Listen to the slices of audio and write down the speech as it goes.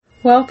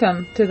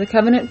Welcome to the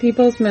Covenant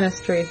People's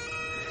Ministry.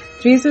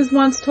 Jesus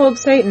once told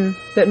Satan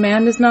that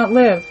man does not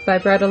live by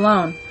bread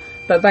alone,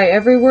 but by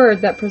every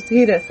word that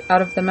proceedeth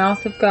out of the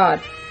mouth of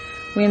God.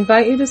 We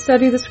invite you to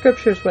study the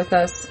Scriptures with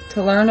us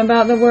to learn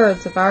about the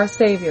words of our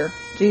Savior,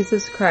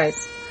 Jesus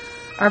Christ.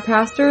 Our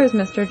pastor is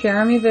Mr.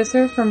 Jeremy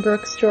Visser from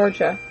Brooks,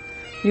 Georgia.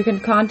 You can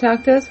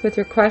contact us with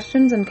your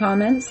questions and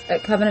comments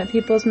at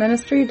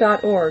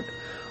covenantpeoplesministry.org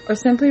or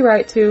simply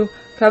write to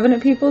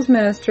Covenant People's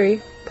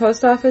Ministry,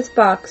 Post Office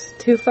Box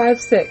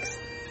 256,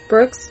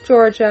 Brooks,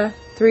 Georgia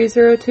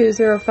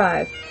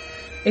 30205.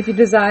 If you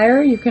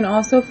desire, you can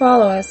also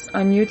follow us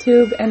on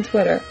YouTube and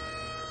Twitter.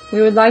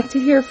 We would like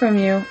to hear from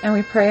you, and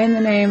we pray in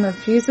the name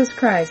of Jesus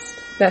Christ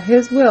that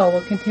His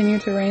will continue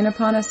to reign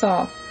upon us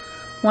all.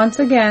 Once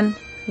again,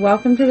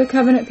 welcome to the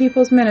Covenant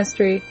People's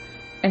Ministry,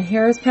 and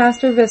here is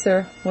Pastor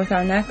Visser with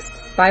our next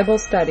Bible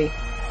study.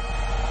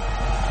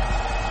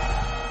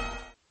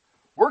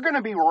 We're going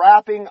to be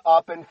wrapping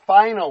up and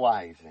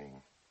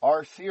finalizing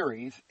our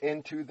series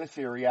into the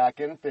Syriac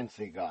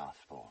Infancy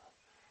Gospel.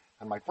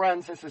 And my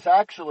friends, this is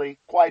actually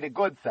quite a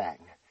good thing,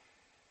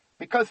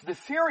 because the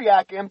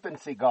Syriac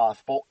Infancy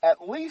Gospel,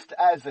 at least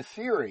as a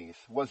series,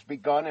 was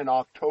begun in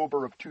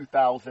October of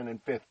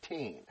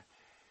 2015.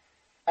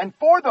 And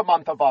for the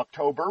month of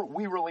October,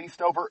 we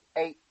released over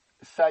 8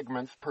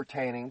 segments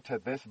pertaining to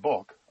this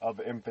book of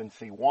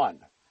Infancy 1.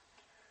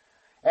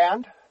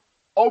 And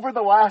over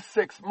the last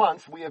 6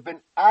 months, we have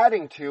been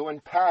adding to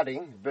and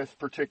padding this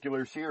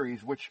particular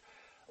series, which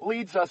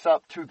leads us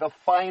up to the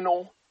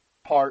final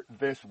part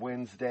this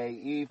Wednesday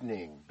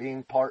evening,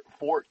 being part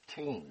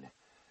 14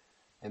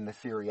 in the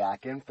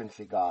Syriac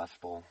Infancy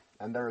Gospel.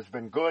 And there has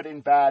been good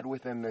and bad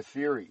within this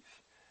series.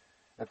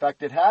 In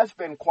fact, it has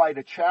been quite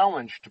a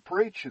challenge to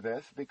preach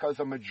this, because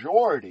a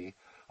majority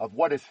of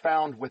what is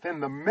found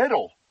within the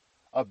middle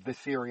of the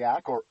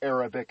Syriac or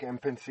Arabic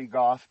Infancy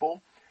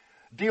Gospel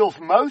deals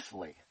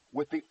mostly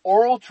with the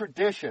oral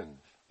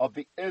traditions of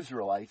the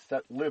Israelites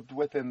that lived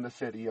within the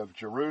city of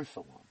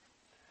Jerusalem.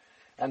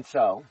 And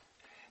so,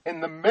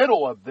 in the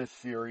middle of this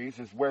series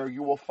is where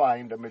you will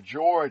find a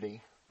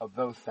majority of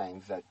those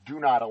things that do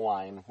not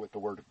align with the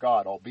Word of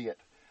God, albeit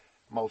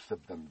most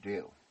of them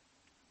do.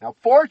 Now,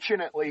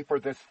 fortunately for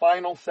this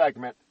final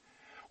segment,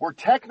 we're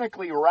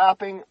technically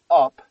wrapping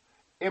up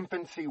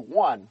Infancy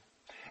 1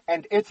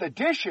 and its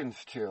additions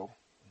to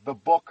the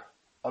book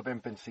of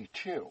Infancy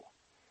 2.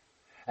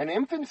 And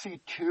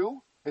Infancy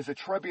 2 is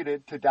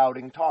attributed to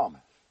doubting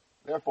Thomas.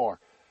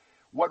 Therefore,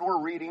 what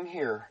we're reading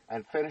here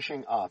and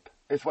finishing up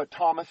is what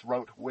Thomas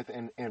wrote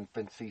within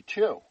Infancy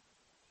 2.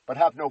 But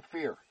have no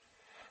fear,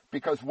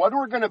 because what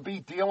we're going to be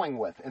dealing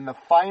with in the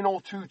final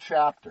 2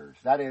 chapters,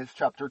 that is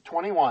chapter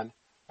 21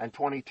 and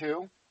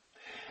 22,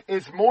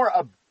 is more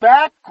a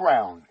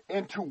background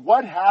into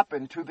what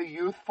happened to the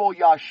youthful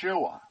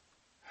Yeshua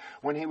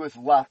when he was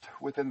left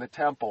within the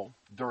temple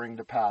during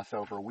the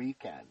Passover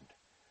weekend.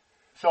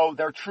 So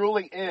there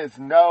truly is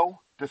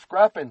no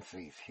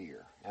discrepancies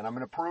here, and I'm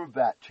going to prove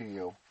that to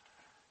you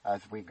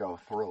as we go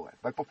through it.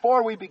 But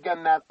before we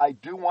begin that, I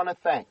do want to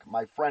thank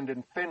my friend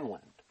in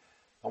Finland.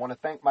 I want to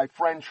thank my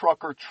friend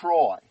Trucker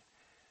Troy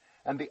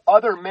and the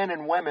other men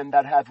and women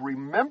that have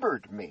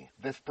remembered me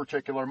this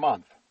particular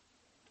month.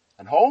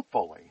 And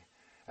hopefully,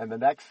 in the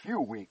next few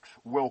weeks,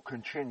 will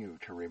continue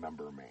to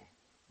remember me,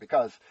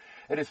 because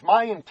it is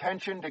my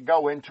intention to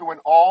go into an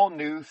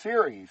all-new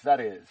series,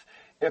 that is,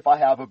 if I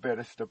have a bit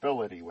of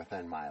stability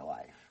within my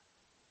life.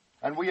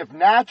 And we have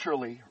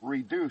naturally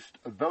reduced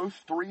those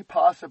 3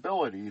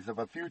 possibilities of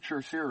a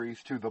future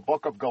series to the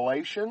book of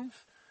Galatians,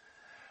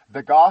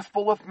 the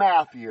Gospel of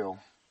Matthew,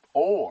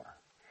 or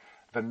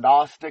the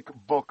Gnostic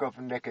book of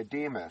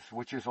Nicodemus,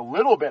 which is a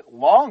little bit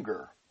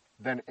longer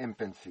than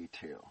Infancy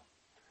 2.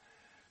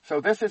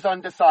 So this is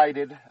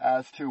undecided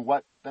as to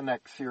what the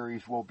next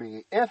series will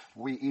be, if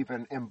we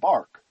even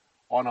embark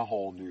on a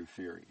whole new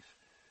series.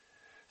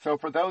 So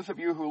for those of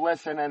you who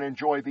listen and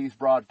enjoy these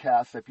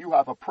broadcasts, if you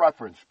have a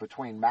preference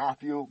between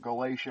Matthew,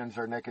 Galatians,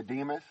 or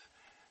Nicodemus,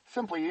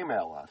 simply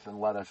email us and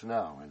let us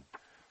know, and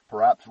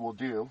perhaps we'll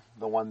do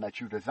the one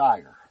that you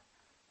desire.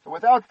 So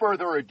without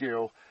further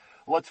ado,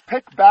 let's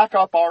pick back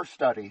up our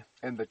study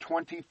in the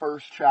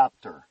 21st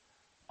chapter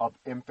of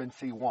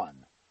Infancy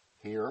 1,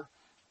 here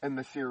in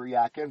the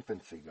Syriac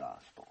Infancy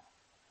Gospel.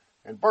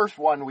 In verse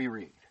 1 we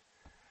read,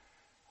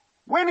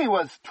 "When he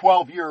was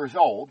 12 years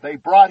old, they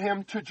brought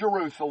him to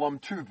Jerusalem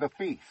to the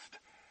feast.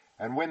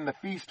 And when the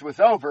feast was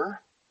over,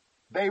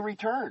 they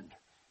returned."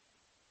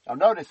 Now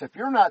notice, if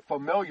you're not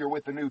familiar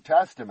with the New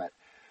Testament,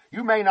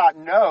 you may not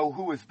know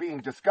who is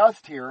being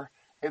discussed here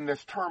in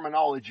this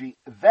terminology,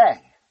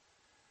 they.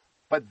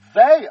 But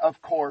they,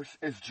 of course,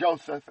 is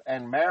Joseph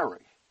and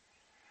Mary.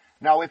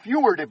 Now, if you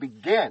were to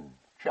begin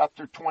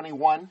chapter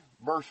 21,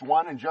 verse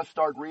 1, and just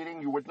start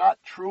reading, you would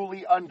not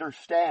truly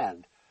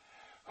understand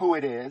who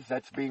it is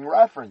that's being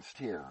referenced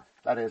here.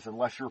 That is,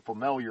 unless you're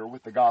familiar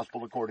with the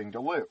Gospel according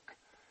to Luke.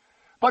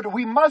 But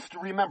we must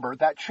remember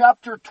that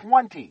chapter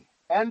 20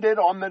 ended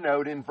on the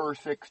note in verse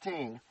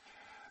 16.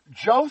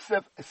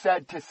 Joseph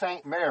said to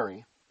St.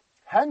 Mary,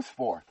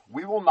 Henceforth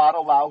we will not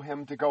allow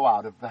him to go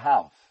out of the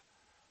house,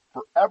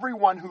 for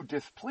everyone who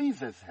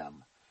displeases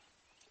him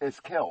is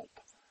killed.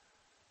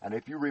 And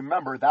if you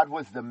remember, that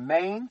was the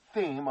main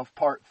theme of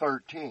part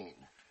 13,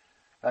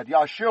 that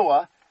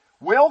Yeshua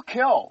will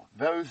kill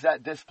those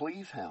that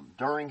displease him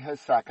during his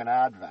second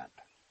advent.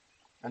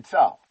 And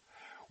so,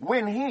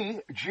 when he,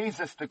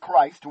 Jesus the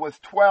Christ, was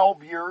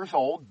 12 years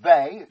old,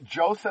 they,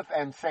 Joseph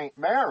and St.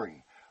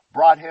 Mary,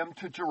 brought him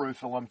to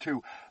Jerusalem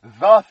to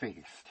the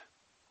feast.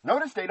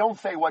 Notice they don't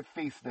say what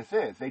feast this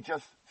is. They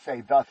just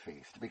say the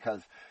feast,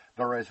 because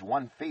there is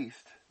one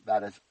feast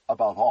that is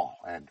above all,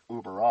 and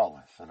uber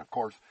alles. And of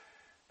course,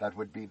 that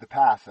would be the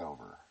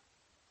Passover.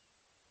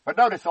 But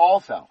notice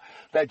also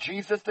that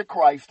Jesus the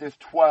Christ is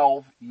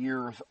 12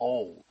 years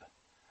old.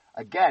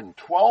 Again,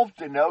 12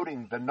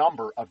 denoting the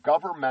number of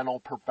governmental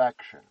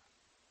perfection.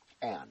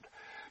 And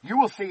you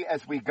will see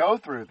as we go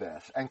through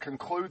this and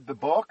conclude the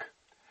book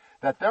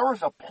that there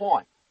is a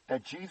point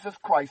that Jesus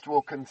Christ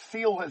will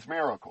conceal his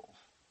miracles.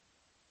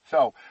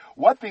 So,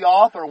 what the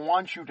author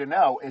wants you to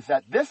know is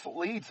that this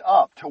leads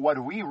up to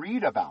what we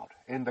read about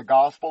in the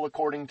Gospel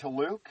according to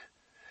Luke,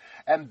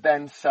 and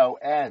then so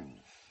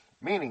ends.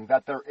 Meaning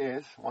that there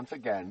is, once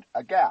again,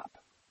 a gap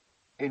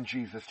in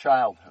Jesus'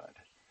 childhood.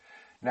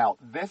 Now,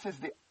 this is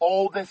the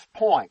oldest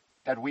point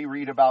that we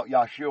read about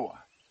Yeshua.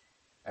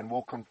 And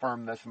we'll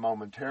confirm this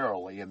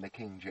momentarily in the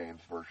King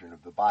James Version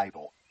of the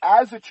Bible.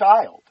 As a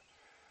child,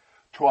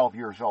 12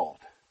 years old.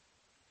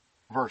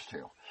 Verse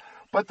 2.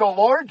 But the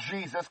Lord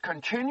Jesus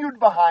continued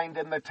behind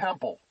in the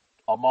temple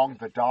among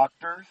the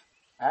doctors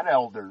and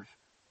elders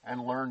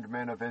and learned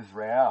men of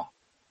Israel,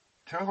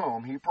 to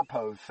whom he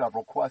proposed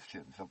several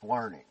questions of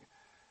learning,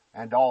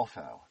 and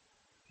also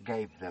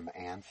gave them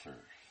answers.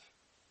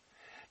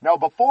 Now,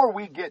 before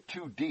we get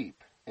too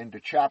deep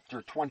into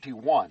chapter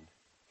 21,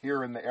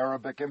 here in the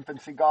Arabic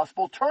Infancy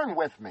Gospel, turn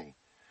with me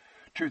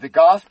to the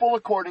Gospel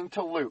according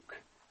to Luke,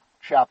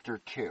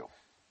 chapter 2.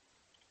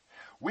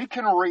 We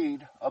can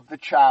read of the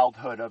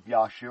childhood of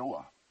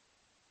Yeshua,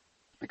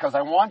 because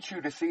I want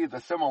you to see the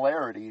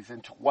similarities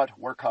into what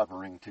we're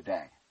covering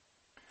today.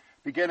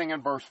 Beginning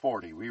in verse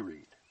 40, we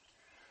read,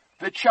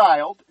 "The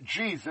child,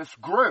 Jesus,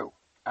 grew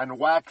and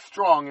waxed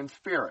strong in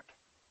spirit,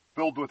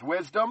 filled with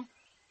wisdom,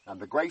 and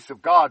the grace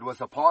of God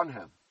was upon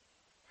him.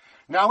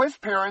 Now his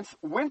parents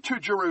went to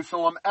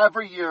Jerusalem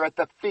every year at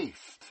the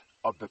feast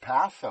of the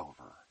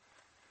Passover."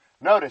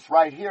 Notice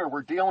right here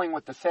we're dealing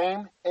with the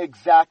same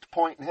exact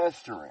point in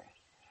history.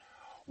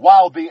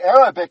 While the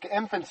Arabic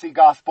Infancy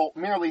Gospel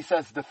merely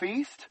says the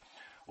feast,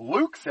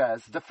 Luke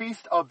says the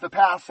feast of the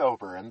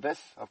Passover, and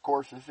this, of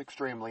course, is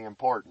extremely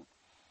important.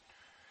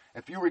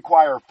 If you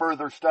require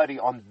further study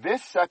on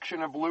this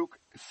section of Luke,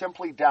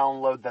 simply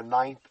download the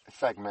 9th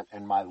segment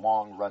in my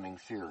long-running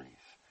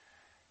series,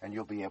 and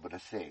you'll be able to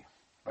see.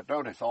 But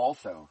notice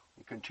also,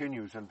 it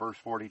continues in verse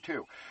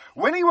 42.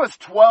 "When he was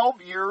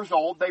 12 years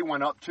old, they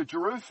went up to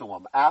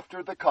Jerusalem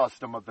after the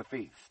custom of the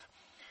feast.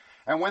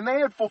 And when they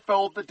had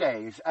fulfilled the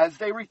days, as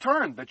they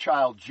returned, the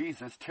child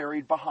Jesus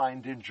tarried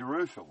behind in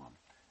Jerusalem,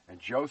 and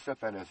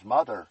Joseph and his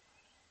mother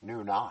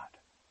knew not.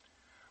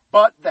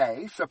 But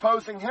they,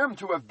 supposing him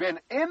to have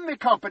been in the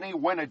company,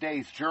 went a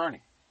day's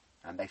journey,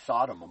 and they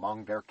sought him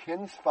among their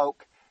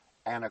kinsfolk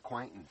and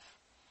acquaintance.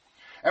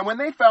 And when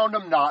they found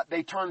him not,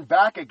 they turned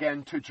back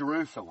again to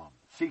Jerusalem,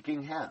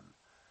 seeking him.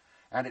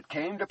 And it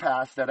came to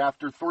pass that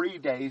after 3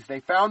 days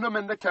they found him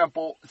in the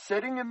temple,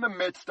 sitting in the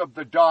midst of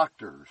the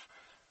doctors,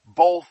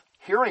 both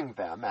hearing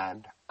them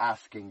and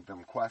asking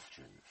them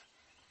questions.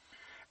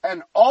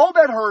 And all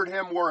that heard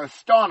him were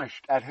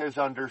astonished at his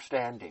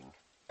understanding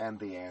and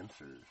the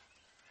answers.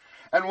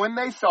 And when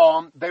they saw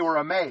him, they were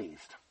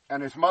amazed.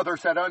 And his mother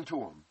said unto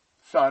him,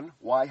 Son,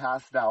 why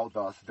hast thou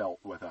thus dealt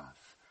with us?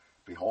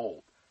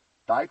 Behold,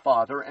 thy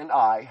father and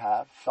I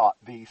have sought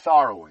thee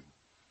sorrowing.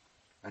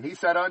 And he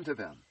said unto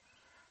them,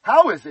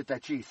 How is it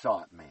that ye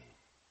sought me?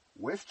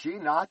 Wist ye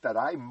not that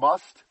I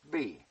must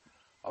be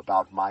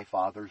about my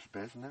father's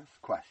business?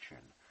 Question.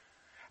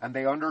 And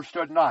they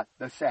understood not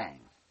the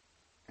saying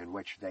in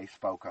which they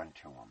spoke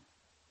unto him.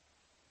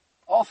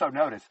 Also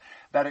notice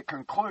that it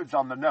concludes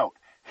on the note,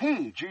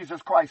 He,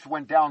 Jesus Christ,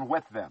 went down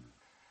with them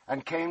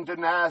and came to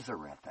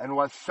Nazareth and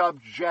was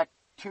subject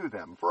to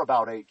them for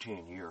about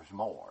 18 years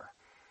more.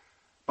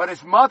 But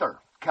his mother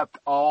kept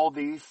all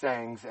these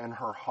sayings in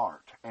her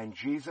heart, and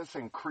Jesus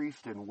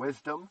increased in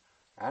wisdom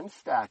and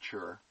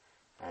stature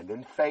and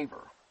in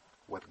favor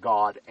with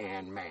God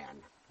and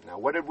man. Now,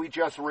 what did we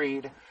just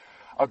read?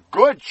 A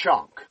good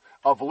chunk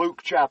of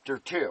Luke chapter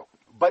 2,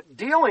 but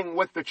dealing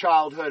with the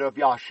childhood of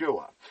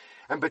Yeshua.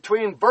 And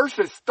between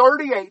verses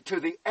 38 to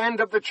the end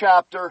of the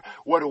chapter,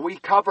 what we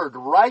covered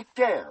right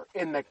there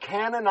in the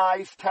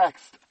canonized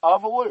text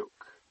of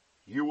Luke,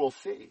 you will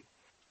see,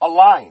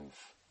 aligns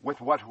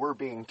with what we're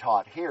being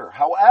taught here.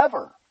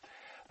 However,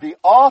 the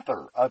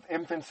author of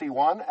Infancy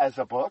 1 as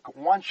a book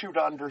wants you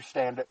to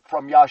understand it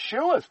from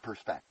Yeshua's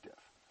perspective.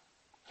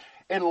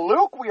 In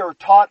Luke, we are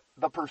taught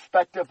the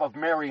perspective of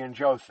Mary and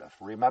Joseph.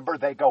 Remember,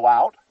 they go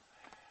out.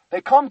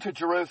 They come to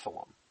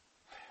Jerusalem.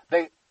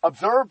 They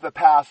observe the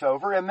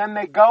Passover, and then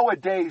they go a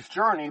day's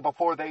journey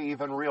before they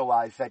even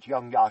realize that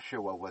young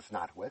Yeshua was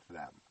not with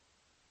them.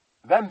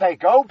 Then they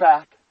go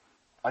back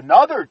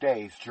another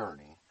day's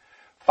journey,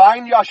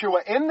 find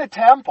Yeshua in the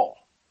temple,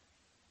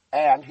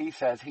 and he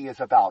says he is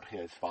about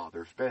his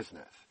Father's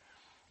business.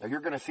 Now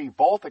you're going to see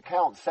both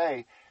accounts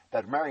say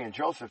that Mary and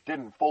Joseph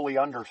didn't fully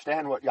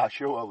understand what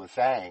Yeshua was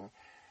saying.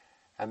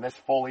 And this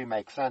fully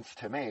makes sense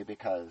to me,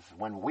 because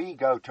when we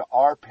go to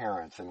our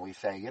parents and we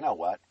say, you know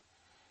what?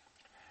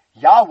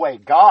 Yahweh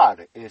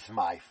God is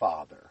my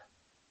father.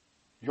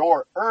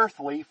 Your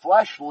earthly,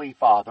 fleshly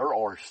father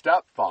or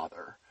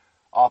stepfather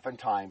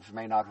oftentimes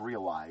may not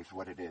realize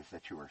what it is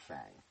that you are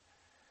saying.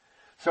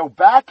 So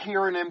back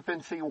here in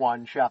Infancy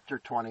 1, chapter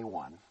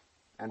 21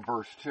 and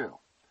verse 2.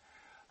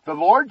 The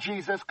Lord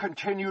Jesus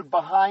continued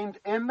behind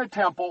in the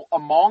temple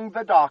among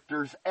the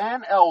doctors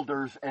and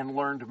elders and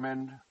learned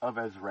men of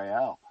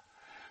Israel,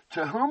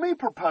 to whom he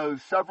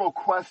proposed several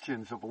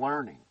questions of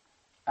learning,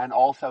 and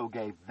also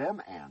gave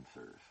them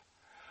answers.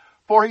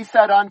 For he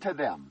said unto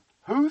them,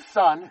 Whose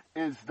son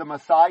is the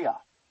Messiah?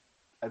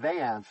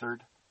 They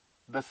answered,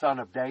 The son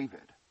of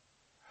David.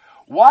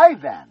 Why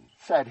then,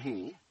 said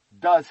he,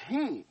 does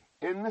he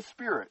in the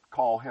Spirit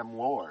call him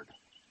Lord,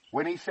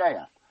 when he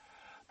saith,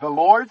 The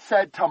Lord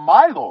said to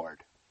my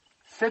Lord,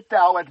 Sit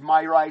thou at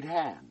my right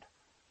hand,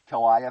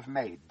 till I have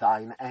made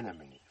thine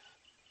enemies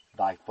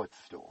thy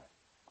footstool.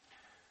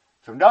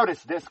 So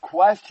notice this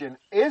question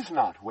is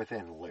not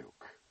within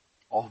Luke,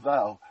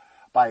 although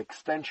by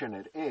extension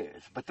it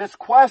is. But this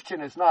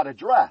question is not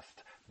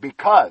addressed,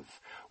 because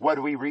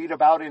what we read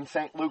about in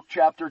St. Luke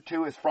chapter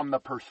 2 is from the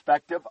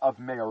perspective of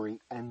Mary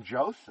and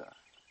Joseph.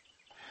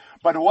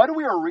 But what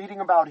we are reading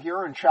about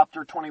here in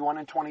chapter 21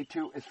 and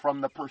 22 is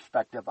from the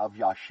perspective of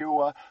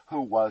Yeshua,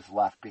 who was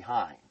left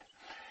behind.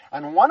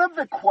 And one of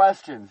the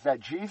questions that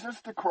Jesus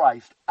the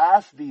Christ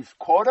asked these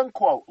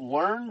quote-unquote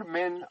learned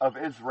men of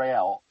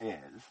Israel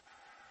is,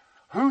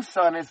 whose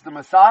son is the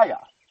Messiah?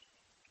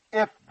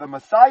 If the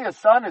Messiah's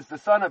son is the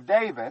son of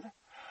David,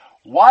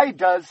 why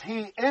does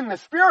he in the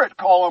Spirit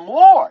call him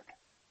Lord?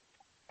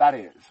 That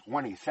is,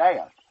 when he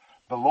saith,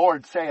 The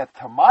Lord saith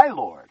to my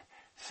Lord,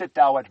 Sit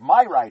thou at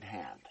my right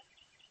hand,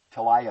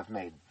 till I have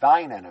made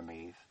thine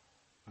enemies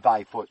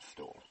thy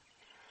footstool.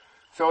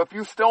 So if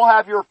you still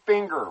have your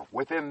finger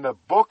within the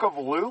book of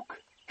Luke,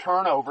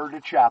 turn over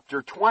to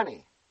chapter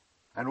 20.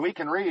 And we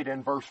can read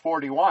in verse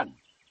 41.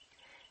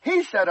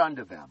 He said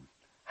unto them,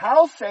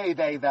 How say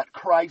they that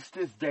Christ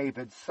is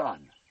David's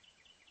son?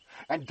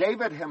 And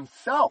David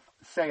himself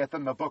saith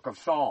in the book of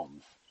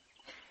Psalms,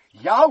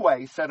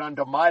 Yahweh said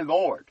unto my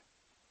Lord,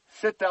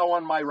 Sit thou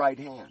on my right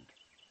hand,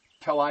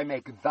 till I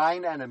make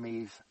thine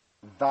enemies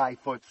thy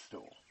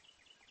footstool.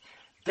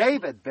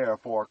 David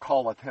therefore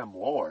calleth him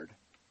Lord.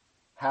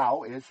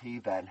 How is he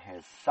then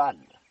his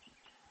son?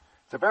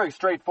 It's a very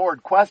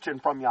straightforward question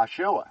from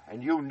Yeshua,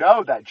 and you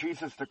know that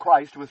Jesus the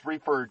Christ was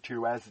referred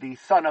to as the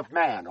Son of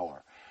Man,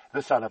 or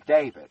the Son of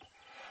David,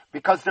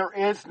 because there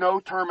is no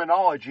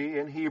terminology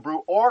in Hebrew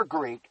or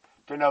Greek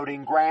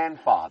denoting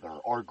grandfather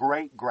or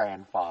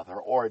great-grandfather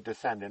or a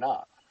descendant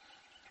of.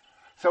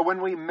 So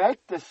when we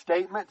make this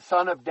statement,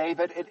 Son of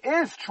David, it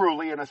is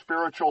truly in a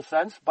spiritual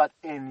sense, but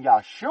in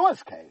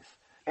Yeshua's case,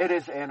 it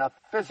is in a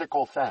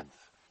physical sense,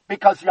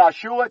 because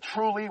Yeshua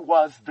truly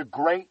was the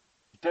great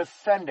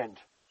descendant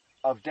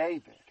of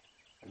David.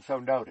 And so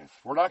notice,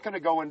 we're not going to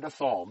go into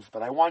Psalms,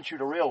 but I want you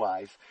to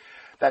realize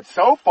that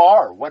so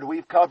far what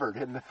we've covered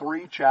in the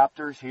 3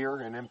 chapters here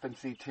in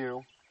Infancy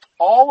 2,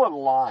 all in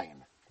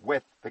line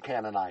with the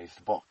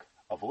canonized book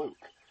of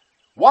Luke.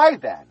 Why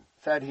then,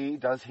 said he,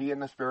 does he in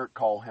the Spirit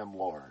call him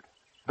Lord?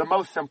 The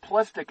most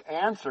simplistic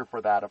answer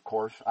for that, of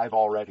course, I've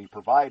already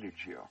provided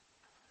you.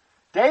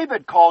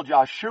 David called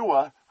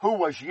Yeshua, who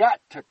was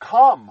yet to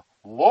come,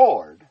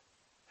 Lord,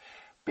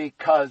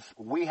 because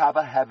we have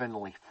a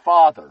heavenly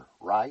Father,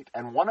 right?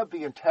 And one of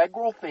the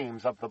integral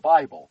themes of the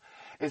Bible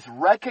is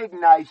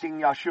recognizing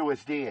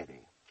Yeshua's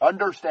deity,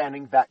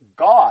 understanding that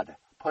God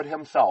put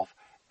himself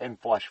in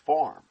flesh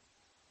form.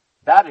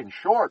 That, in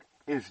short,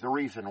 is the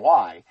reason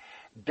why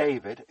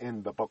David,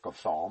 in the book of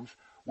Psalms,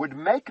 would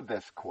make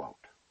this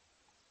quote,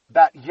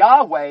 that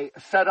Yahweh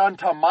said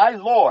unto my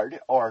Lord,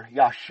 or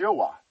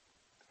Yeshua,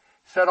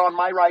 Sit on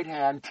my right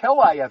hand till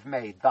I have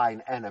made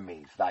thine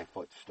enemies thy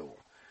footstool.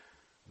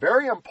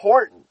 Very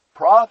important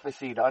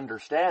prophecy to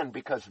understand,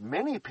 because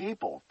many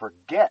people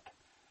forget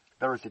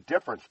there is a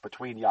difference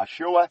between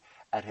Yeshua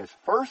at his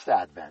first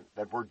advent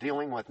that we're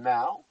dealing with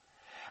now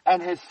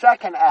and his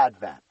second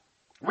advent.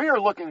 We are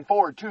looking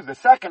forward to the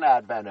second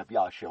advent of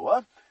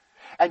Yeshua,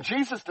 and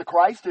Jesus the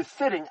Christ is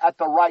sitting at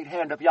the right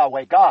hand of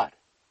Yahweh God.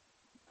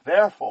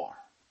 Therefore,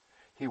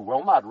 he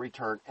will not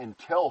return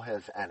until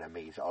his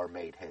enemies are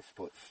made his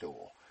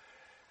footstool.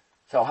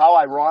 So how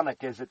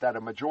ironic is it that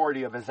a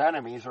majority of his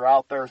enemies are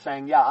out there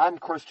saying, yeah, I'm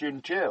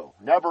Christian too,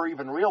 never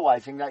even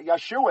realizing that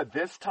Yeshua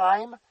this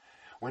time,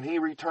 when he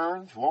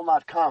returns, will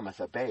not come as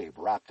a babe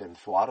wrapped in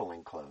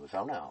swaddling clothes.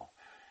 Oh no.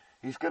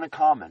 He's going to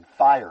come in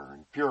fire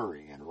and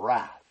fury and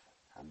wrath.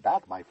 And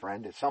that, my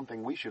friend, is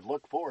something we should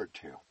look forward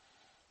to.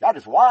 That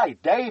is why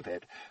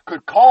David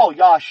could call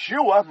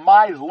Yahshua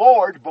my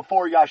Lord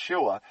before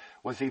Yahshua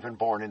was even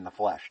born in the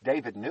flesh.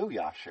 David knew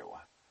Yahshua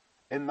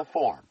in the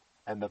form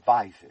and the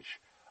visage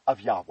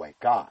of Yahweh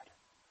God.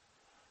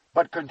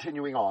 But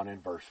continuing on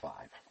in verse 5.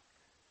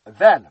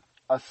 Then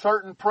a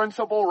certain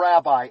principal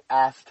rabbi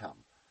asked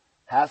him,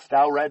 Hast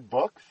thou read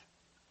books?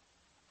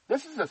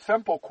 This is a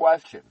simple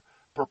question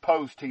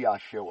proposed to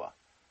Yahshua.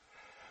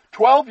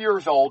 12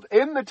 years old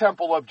in the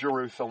temple of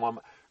Jerusalem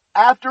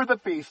after the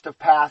feast of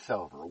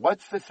Passover.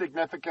 What's the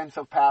significance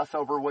of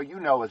Passover? Well, you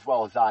know as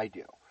well as I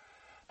do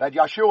that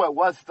Yahshua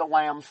was the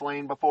lamb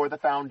slain before the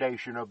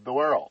foundation of the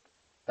world.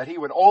 That he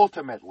would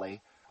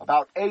ultimately,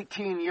 about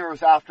 18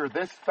 years after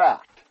this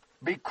fact,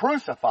 be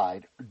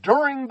crucified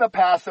during the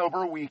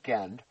Passover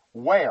weekend.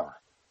 Where?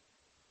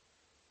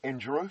 In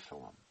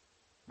Jerusalem.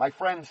 My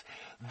friends,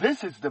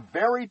 this is the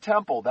very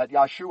temple that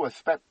Yahshua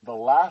spent the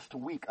last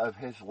week of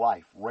his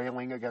life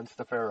railing against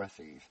the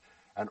Pharisees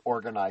and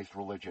organized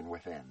religion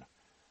within.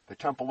 The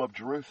temple of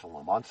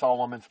Jerusalem on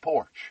Solomon's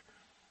porch.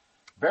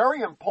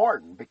 Very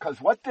important, because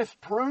what this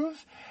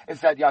proves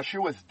is that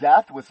Yahshua's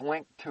death was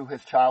linked to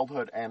his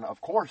childhood and,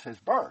 of course, his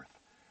birth.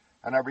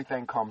 And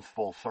everything comes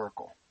full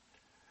circle.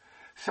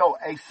 So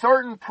a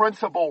certain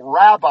principal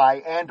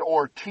rabbi and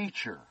or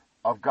teacher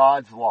of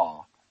God's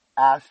law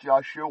asked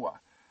Yahshua,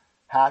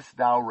 Hast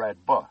thou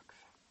read books?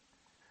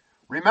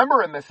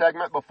 Remember in the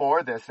segment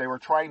before this, they were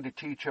trying to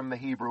teach him the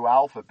Hebrew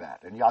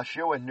alphabet, and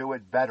Yahshua knew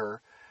it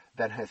better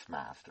than his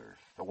masters,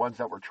 the ones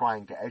that were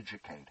trying to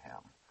educate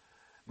him.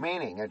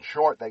 Meaning, in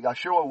short, that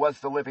Yahshua was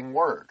the living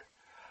word.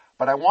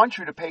 But I want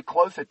you to pay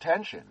close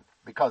attention,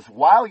 because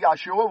while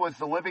Yahshua was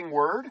the living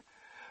word,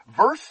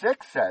 verse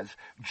 6 says,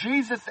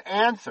 Jesus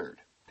answered.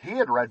 He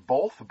had read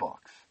both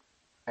books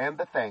and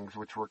the things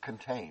which were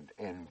contained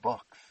in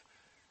books,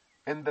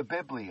 in the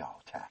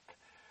bibliothek,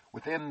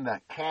 within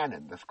the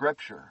canon, the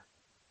scripture.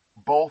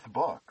 Both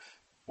books.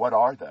 What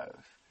are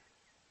those?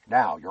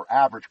 Now, your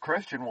average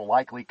Christian will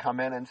likely come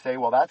in and say,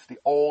 well, that's the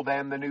Old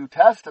and the New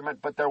Testament,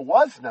 but there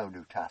was no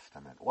New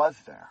Testament, was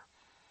there?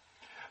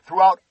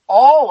 Throughout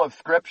all of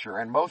Scripture,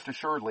 and most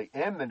assuredly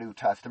in the New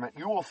Testament,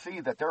 you will see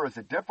that there is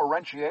a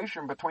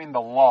differentiation between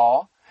the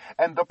law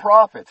and the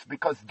prophets,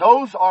 because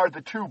those are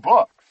the two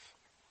books.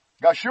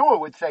 Yahshua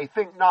would say,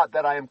 Think not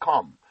that I am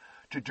come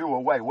to do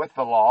away with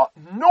the law,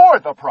 nor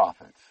the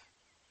prophets.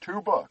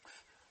 Two books,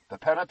 the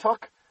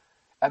Pentateuch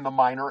and the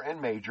minor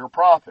and major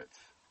prophets.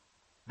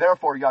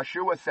 Therefore,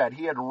 Yahshua said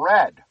he had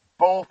read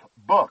both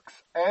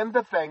books and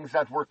the things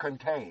that were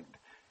contained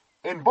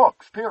in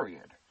books,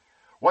 period.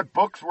 What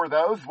books were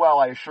those? Well,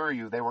 I assure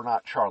you they were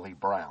not Charlie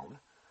Brown.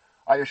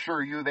 I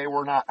assure you they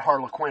were not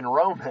Harlequin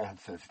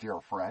romances, dear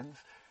friends.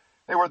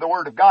 They were the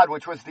Word of God,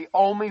 which was the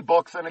only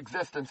books in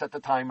existence at the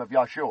time of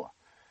Yahshua.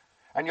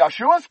 And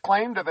Yahshua's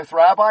claim to this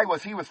rabbi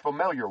was he was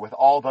familiar with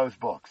all those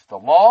books, the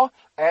law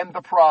and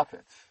the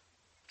prophets,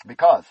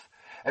 because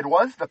it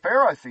was the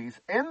Pharisees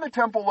in the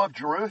temple of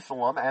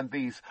Jerusalem and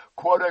these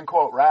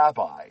quote-unquote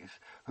rabbis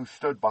who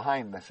stood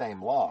behind the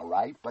same law,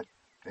 right? But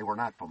they were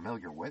not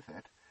familiar with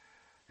it.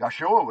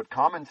 Yahshua would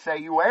come and say,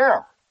 You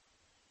err.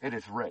 It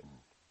is written.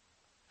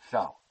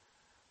 So,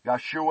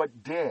 Yahshua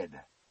did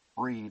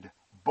read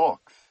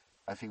books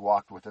as he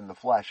walked within the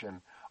flesh.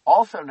 And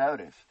also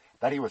notice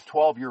that he was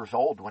 12 years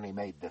old when he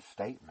made this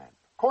statement.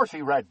 Of course,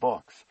 he read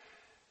books.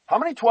 How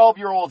many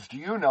 12-year-olds do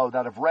you know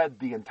that have read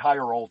the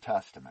entire Old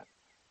Testament?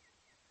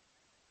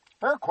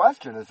 Fair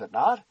question, is it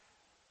not?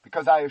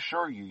 Because I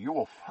assure you, you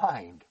will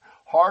find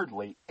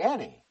hardly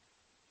any.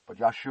 But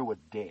Yahshua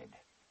did.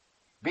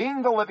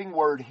 Being the living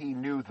word, he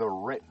knew the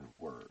written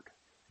word.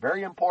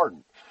 Very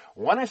important.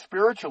 One is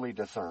spiritually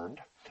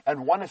discerned,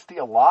 and one is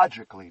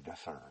theologically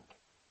discerned.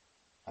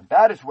 And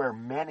that is where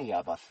many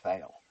of us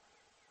fail.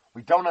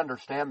 We don't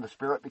understand the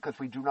Spirit because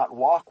we do not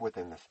walk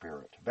within the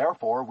Spirit.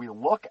 Therefore, we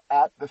look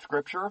at the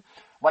Scripture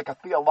like a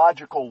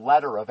theological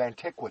letter of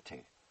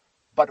antiquity.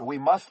 But we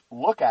must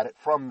look at it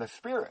from the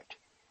Spirit.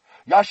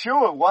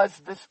 Yahshua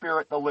was the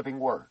Spirit, the living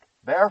Word.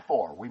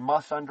 Therefore, we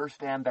must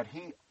understand that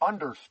he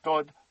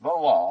understood the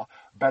law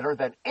better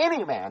than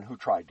any man who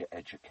tried to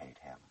educate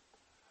him.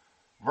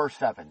 Verse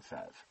 7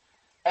 says,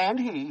 And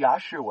he,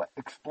 Yahshua,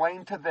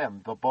 explained to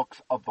them the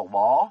books of the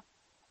law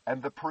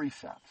and the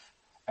precepts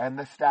and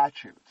the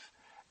statutes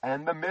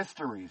and the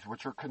mysteries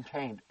which are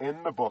contained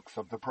in the books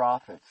of the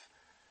prophets,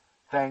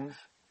 things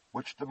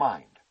which the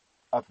mind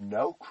of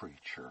no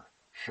creature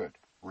should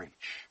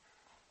reach.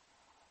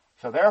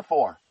 So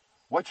therefore,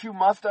 what you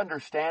must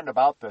understand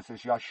about this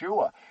is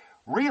Yahshua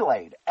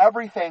relayed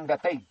everything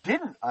that they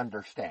didn't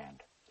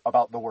understand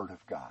about the Word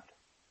of God.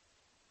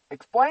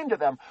 Explain to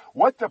them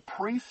what the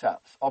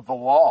precepts of the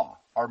law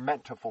are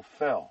meant to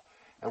fulfill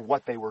and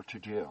what they were to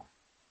do.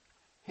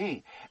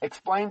 He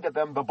explained to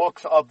them the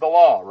books of the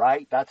law,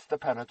 right? That's the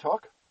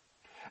Pentateuch.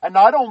 And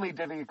not only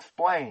did he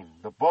explain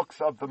the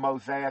books of the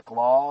Mosaic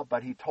law,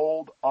 but he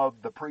told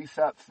of the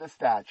precepts, the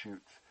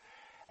statutes,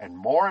 and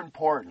more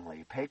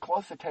importantly, pay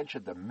close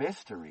attention to the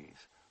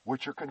mysteries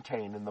which are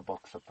contained in the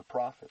books of the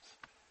prophets.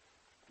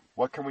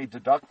 What can we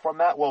deduct from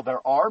that? Well,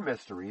 there are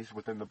mysteries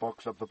within the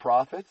books of the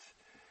prophets,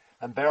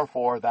 and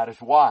therefore that is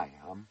why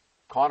I'm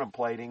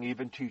contemplating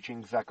even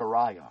teaching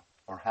Zechariah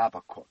or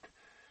Habakkuk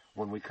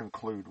when we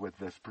conclude with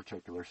this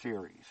particular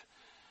series.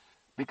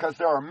 Because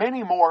there are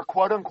many more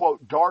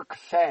quote-unquote dark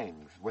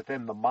sayings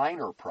within the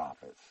minor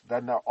prophets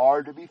than there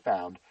are to be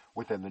found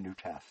within the New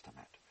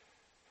Testament.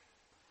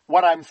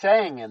 What I'm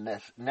saying in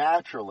this,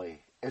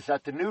 naturally, is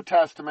that the New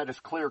Testament is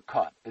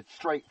clear-cut. It's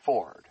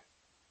straightforward.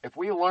 If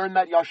we learn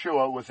that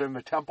Yeshua was in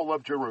the Temple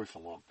of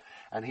Jerusalem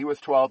and he was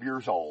 12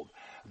 years old,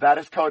 that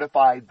is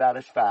codified, that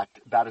is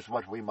fact, that is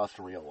what we must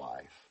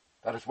realize.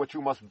 That is what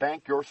you must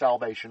bank your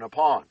salvation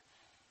upon.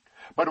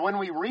 But when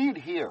we read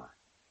here,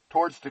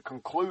 towards the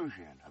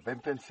conclusion of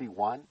Infancy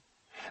 1,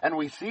 and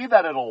we see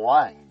that it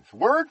aligns,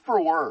 word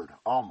for word,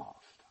 almost,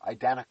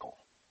 identical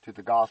to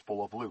the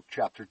Gospel of Luke,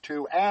 chapter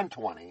 2 and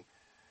 20,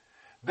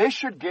 this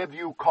should give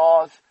you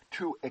cause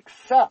to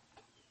accept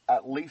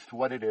at least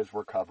what it is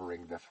we're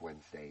covering this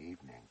Wednesday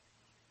evening.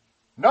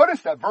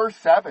 Notice that verse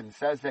 7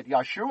 says that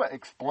Yeshua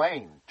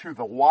explained to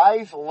the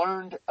wise,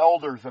 learned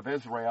elders of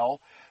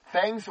Israel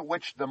things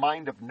which the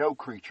mind of no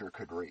creature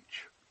could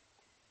reach.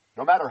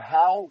 No matter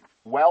how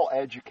well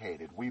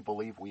educated we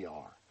believe we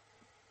are,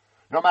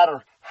 no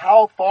matter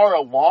how far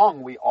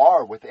along we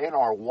are within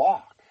our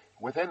walk,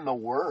 within the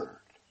Word,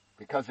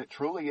 because it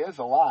truly is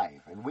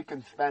alive, and we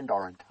can spend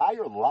our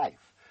entire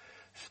life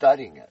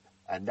studying it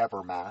and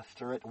never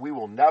master it, we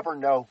will never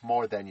know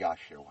more than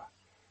Yeshua,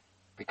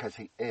 because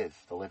he is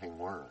the living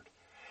Word.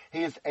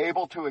 He is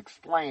able to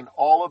explain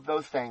all of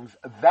those things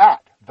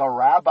that the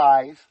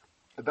rabbis,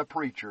 the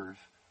preachers,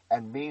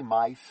 and me,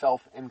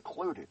 myself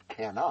included,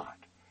 cannot.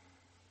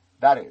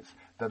 That is,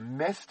 the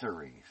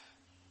mysteries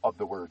of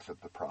the words of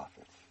the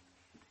prophets.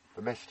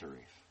 The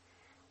mysteries.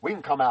 We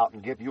can come out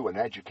and give you an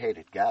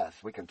educated guess.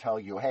 We can tell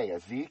you, hey,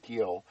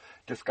 Ezekiel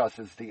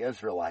discusses the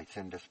Israelites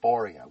in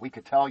dysphoria. We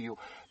could tell you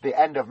the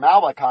end of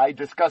Malachi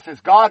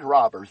discusses God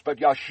robbers. But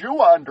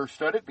Yeshua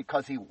understood it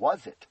because he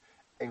was it,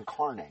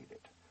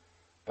 incarnated.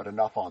 But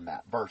enough on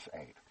that. Verse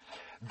 8.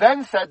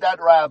 Then said that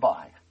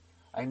rabbi,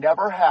 I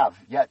never have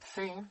yet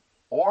seen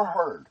or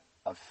heard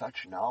of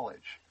such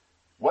knowledge.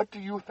 What do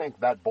you think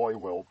that boy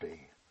will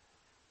be?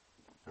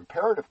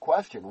 Imperative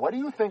question. What do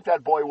you think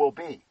that boy will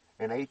be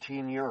in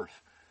 18 years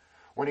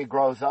when he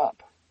grows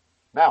up?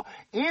 Now,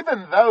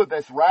 even though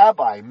this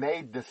rabbi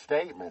made this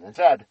statement and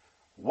said,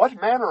 what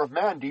manner of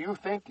man do you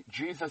think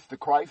Jesus the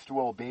Christ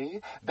will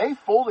be? They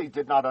fully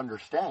did not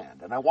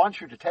understand. And I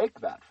want you to take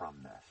that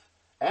from this.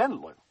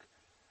 And Luke.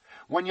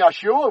 When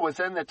Yeshua was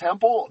in the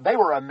temple, they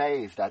were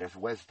amazed at his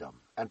wisdom.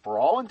 And for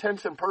all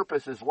intents and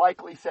purposes,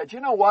 likely said, you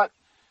know what?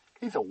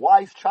 He's a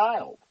wise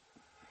child.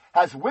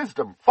 Has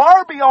wisdom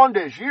far beyond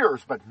his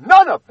years, but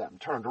none of them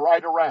turned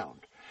right around.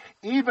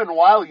 Even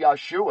while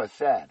Yeshua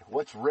said,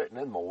 what's written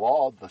in the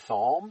law of the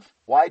Psalms?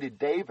 Why did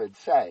David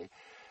say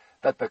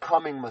that the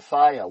coming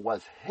Messiah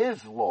was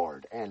his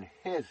Lord and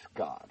his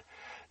God?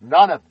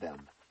 None of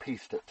them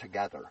pieced it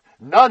together.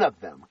 None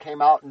of them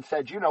came out and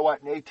said, you know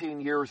what, in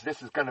 18 years,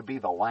 this is going to be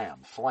the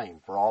lamb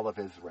slain for all of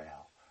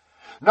Israel.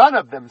 None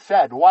of them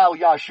said, while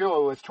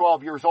Yeshua was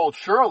 12 years old,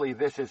 surely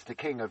this is the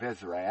king of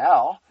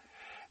Israel.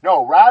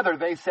 No, rather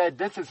they said,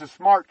 this is a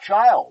smart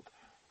child,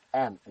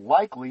 and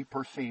likely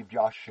perceived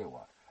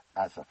Yeshua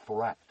as a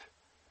threat.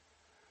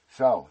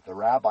 So the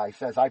rabbi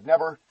says, I've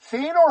never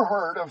seen or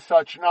heard of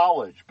such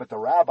knowledge. But the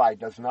rabbi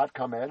does not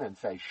come in and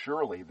say,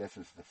 surely this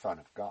is the Son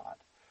of God.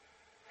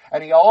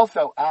 And he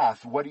also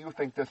asks, what do you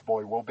think this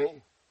boy will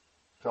be?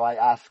 So I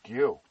ask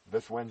you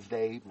this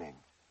Wednesday evening,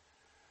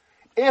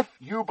 if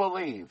you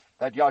believe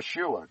that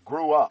Yeshua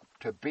grew up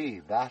to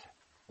be that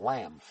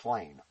lamb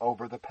slain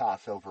over the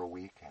Passover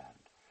weekend,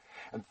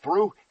 and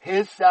through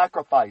his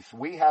sacrifice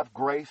we have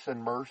grace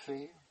and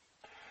mercy,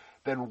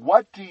 then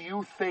what do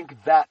you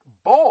think that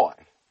boy,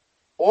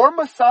 or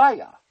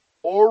Messiah,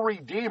 or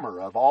Redeemer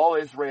of all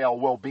Israel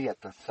will be at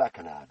the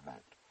second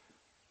advent?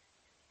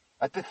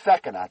 At the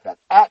second advent,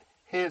 at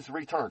his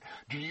return.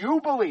 Do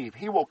you believe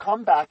he will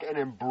come back and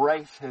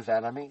embrace his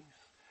enemies?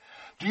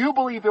 Do you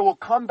believe he will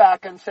come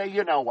back and say,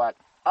 you know what,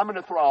 I'm going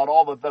to throw out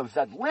all of those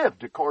that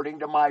lived according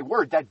to my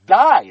word, that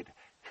died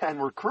and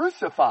were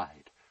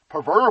crucified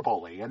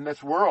proverbially in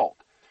this world,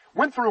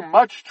 went through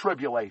much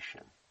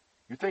tribulation.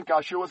 You think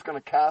Yeshua is going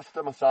to cast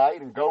them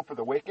aside and go for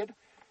the wicked?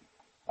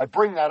 I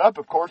bring that up,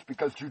 of course,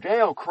 because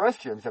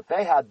Judeo-Christians, if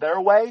they had their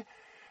way,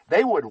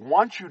 they would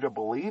want you to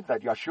believe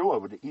that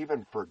Yeshua would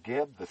even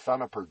forgive the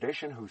son of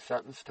perdition who's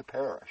sentenced to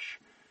perish.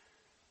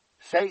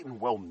 Satan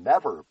will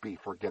never be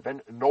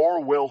forgiven,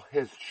 nor will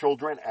his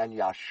children, and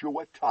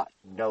Yeshua taught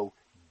no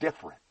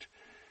different.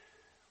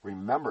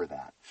 Remember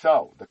that.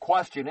 So, the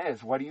question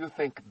is, what do you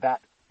think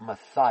that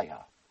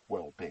Messiah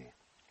will be?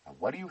 And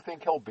what do you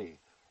think he'll be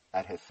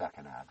at his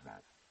second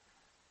advent?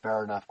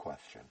 Fair enough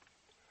question.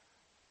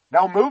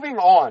 Now, moving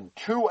on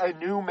to a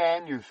new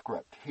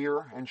manuscript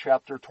here in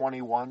chapter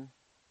 21,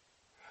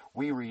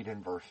 we read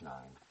in verse 9.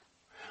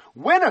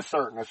 When a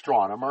certain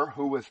astronomer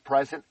who was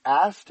present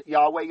asked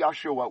Yahweh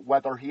Yeshua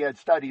whether he had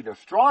studied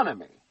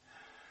astronomy,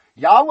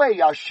 Yahweh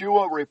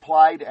Yeshua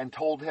replied and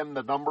told him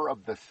the number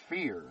of the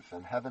spheres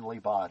and heavenly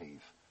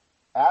bodies,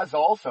 as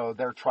also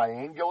their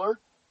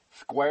triangular,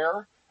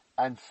 square,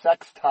 and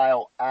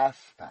sextile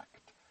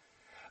aspect,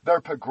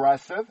 their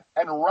progressive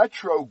and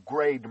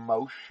retrograde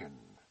motion,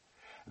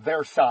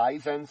 their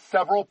size and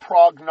several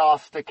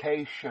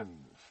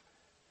prognostications,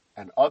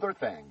 and other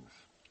things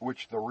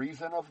which the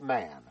reason of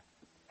man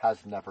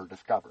has never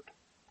discovered.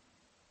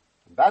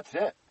 And that's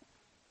it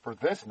for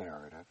this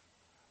narrative.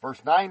 Verse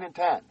 9 and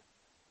 10.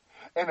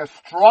 An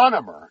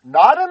astronomer,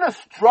 not an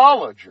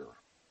astrologer,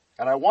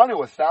 and I want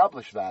to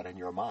establish that in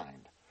your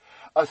mind.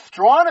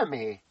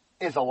 Astronomy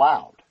is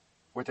allowed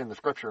within the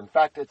Scripture. In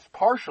fact, it's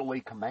partially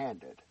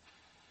commanded.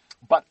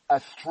 But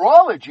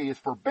astrology is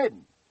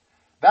forbidden.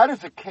 That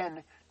is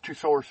akin to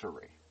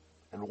sorcery.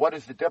 And what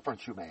is the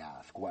difference, you may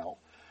ask? Well,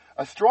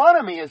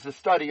 astronomy is the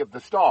study of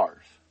the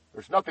stars.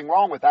 There's nothing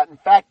wrong with that. In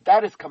fact,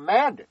 that is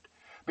commanded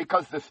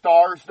because the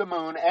stars, the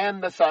moon,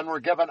 and the sun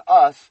were given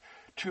us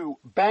to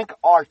bank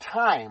our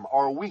time,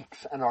 our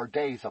weeks, and our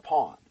days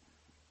upon,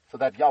 so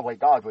that Yahweh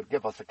God would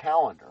give us a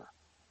calendar.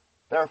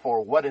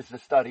 Therefore, what is the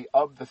study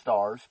of the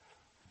stars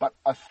but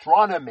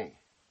astronomy?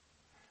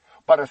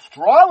 But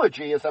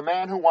astrology is a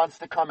man who wants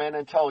to come in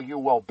and tell you,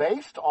 well,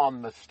 based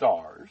on the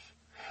stars,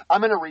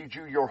 I'm going to read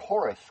you your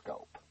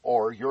horoscope,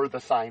 or you're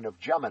the sign of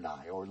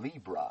Gemini or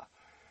Libra.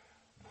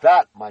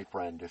 That, my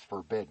friend, is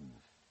forbidden.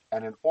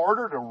 And in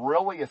order to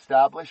really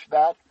establish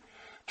that,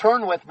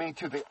 turn with me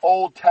to the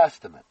Old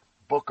Testament,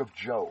 book of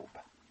Job.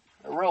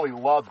 I really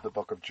love the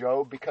book of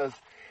Job because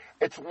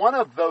it's one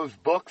of those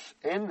books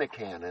in the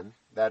canon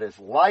that is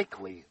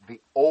likely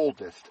the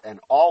oldest in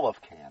all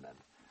of canon.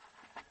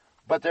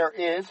 But there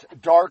is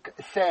dark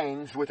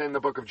sayings within the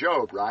book of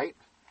Job, right?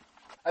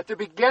 At the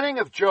beginning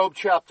of Job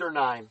chapter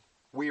 9,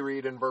 we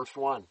read in verse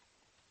 1,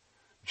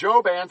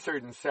 Job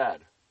answered and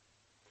said,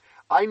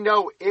 I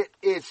know it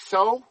is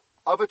so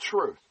of a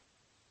truth,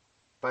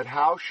 but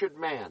how should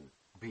man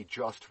be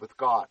just with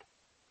God?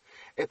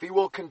 If he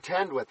will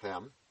contend with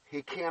him,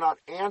 he cannot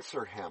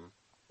answer him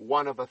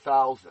 1 of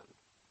 1,000.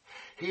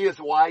 He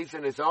is wise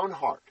in his own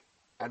heart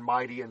and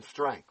mighty in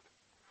strength.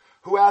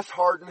 Who hath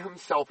hardened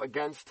himself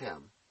against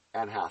him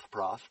and hath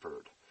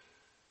prospered?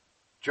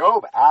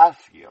 Job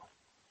asks you,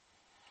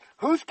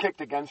 who's kicked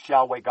against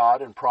Yahweh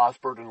God and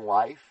prospered in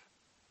life?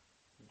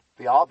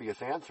 The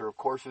obvious answer, of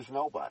course, is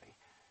nobody.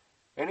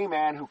 Any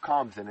man who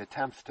comes and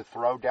attempts to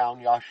throw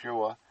down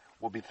Yeshua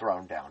will be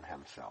thrown down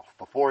himself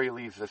before he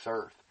leaves this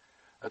earth.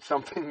 That's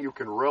something you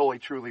can really,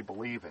 truly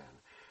believe in.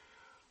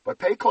 But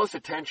pay close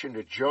attention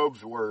to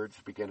Job's words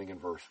beginning in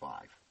verse 5.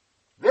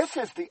 This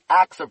is the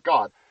acts of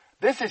God.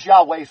 This is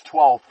Yahweh's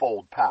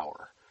 12-fold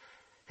power.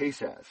 He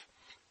says,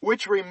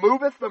 which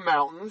removeth the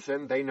mountains,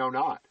 and they know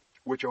not,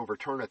 which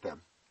overturneth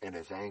them in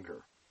his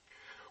anger,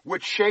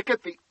 which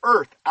shaketh the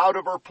earth out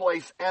of her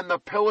place, and the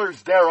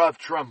pillars thereof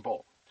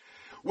tremble,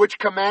 which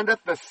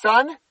commandeth the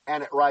sun,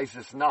 and it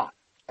riseth not,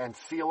 and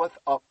sealeth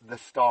up the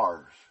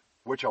stars,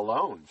 which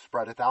alone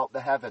spreadeth out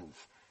the heavens,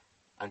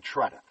 and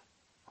treadeth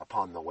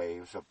upon the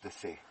waves of the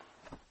sea.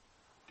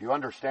 Do you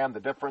understand the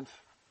difference?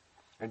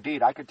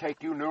 Indeed, I could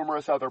take you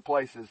numerous other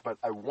places, but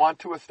I want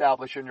to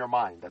establish in your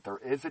mind that there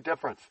is a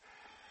difference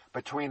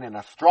between an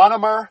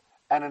astronomer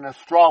and an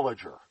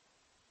astrologer.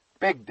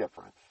 Big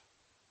difference.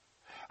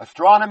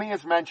 Astronomy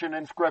is mentioned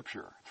in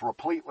Scripture. It's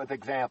replete with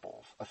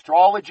examples.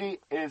 Astrology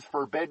is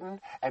forbidden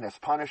and is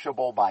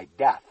punishable by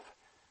death.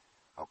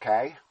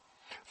 Okay?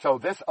 So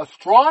this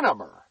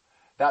astronomer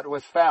that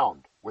was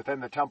found within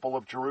the Temple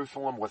of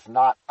Jerusalem was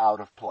not out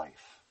of place.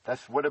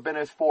 This would have been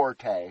his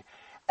forte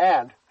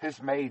and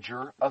his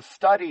major of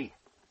study.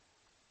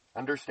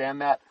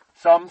 Understand that?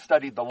 Some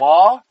studied the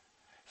law,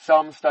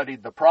 some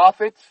studied the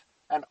prophets,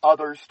 and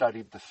others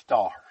studied the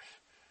stars.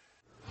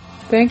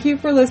 Thank you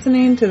for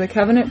listening to the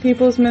Covenant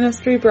People's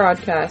Ministry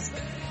broadcast.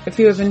 If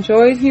you have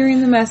enjoyed hearing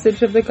the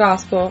message of the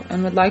gospel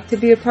and would like to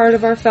be a part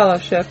of our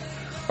fellowship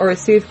or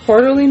receive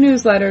quarterly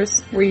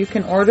newsletters where you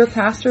can order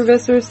Pastor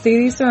Visser's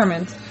CD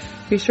sermons,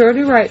 be sure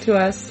to write to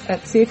us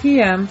at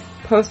CPM,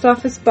 Post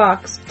Office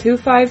Box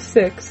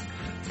 256,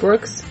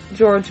 Brooks,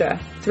 Georgia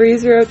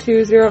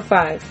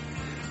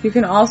 30205. You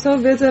can also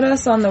visit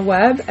us on the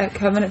web at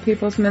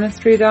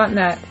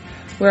covenantpeoplesministry.net,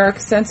 where our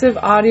extensive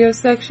audio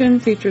section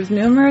features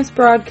numerous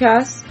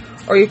broadcasts,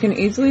 or you can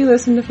easily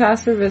listen to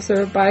Pastor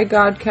Visser by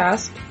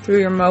Godcast through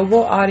your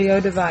mobile audio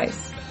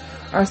device.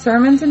 Our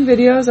sermons and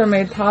videos are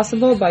made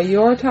possible by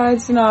your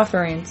tithes and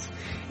offerings.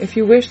 If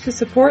you wish to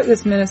support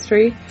this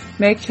ministry,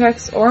 make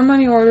checks or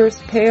money orders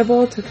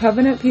payable to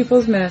Covenant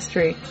People's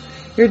Ministry.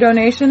 Your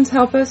donations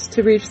help us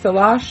to reach the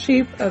lost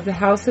sheep of the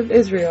house of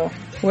Israel,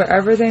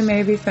 wherever they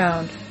may be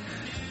found.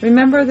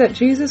 Remember that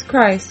Jesus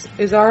Christ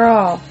is our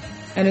all,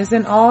 and is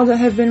in all that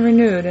have been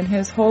renewed in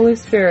His Holy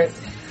Spirit.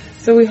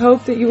 So we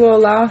hope that you will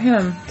allow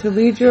Him to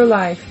lead your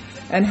life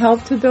and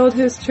help to build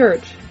His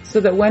church,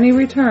 so that when He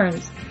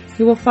returns,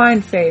 you will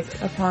find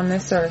faith upon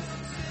this earth.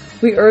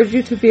 We urge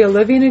you to be a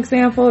living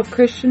example of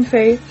Christian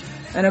faith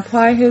and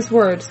apply His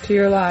words to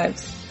your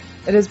lives.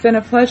 It has been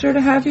a pleasure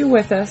to have you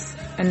with us,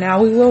 and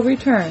now we will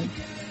return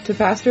to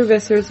Pastor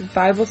Visser's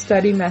Bible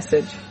study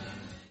message.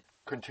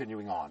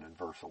 Continuing on in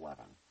verse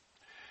 11.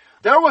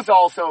 There was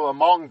also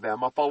among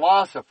them a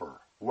philosopher,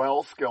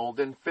 well skilled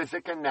in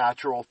physic and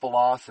natural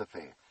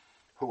philosophy,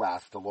 who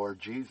asked the Lord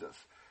Jesus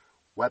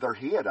whether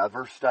he had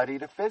ever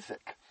studied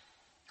physics.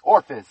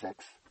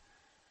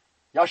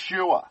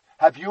 Yeshua,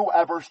 have you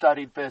ever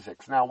studied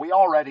physics? Now, we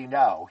already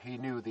know he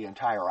knew the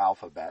entire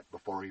alphabet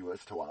before he was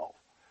 12.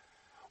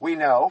 We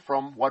know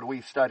from what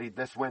we studied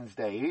this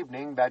Wednesday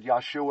evening that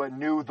Yeshua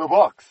knew the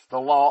books, the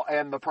law,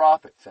 and the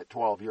prophets at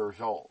 12 years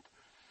old.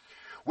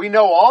 We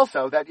know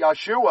also that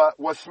Yeshua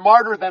was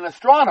smarter than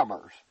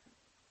astronomers.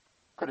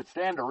 Could it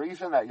stand to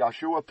reason that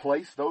Yeshua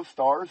placed those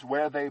stars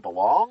where they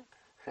belong?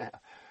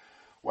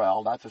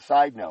 Well, that's a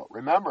side note.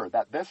 Remember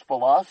that this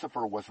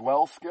philosopher was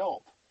well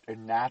skilled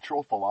in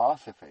natural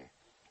philosophy,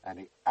 and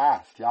he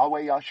asked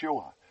Yahweh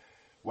Yeshua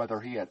whether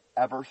he had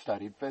ever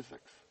studied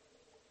physics.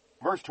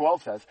 Verse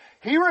 12 says,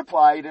 he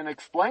replied and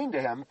explained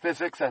to him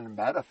physics and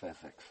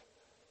metaphysics.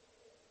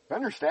 You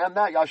understand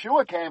that?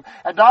 Yeshua came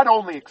and not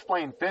only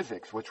explained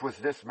physics, which was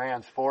this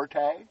man's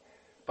forte,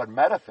 but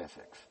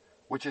metaphysics,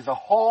 which is a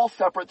whole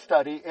separate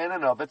study in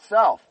and of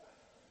itself.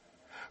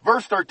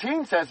 Verse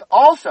 13 says,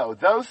 also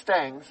those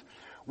things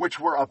which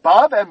were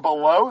above and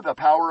below the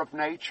power of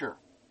nature.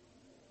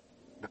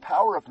 The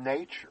power of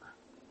nature.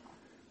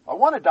 I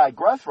want to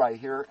digress right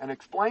here and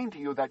explain to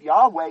you that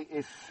Yahweh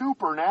is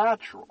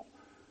supernatural.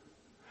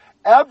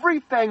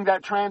 Everything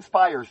that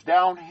transpires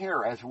down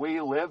here as we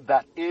live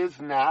that is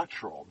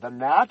natural, the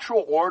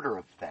natural order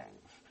of things,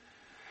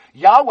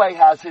 Yahweh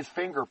has his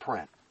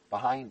fingerprint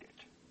behind it.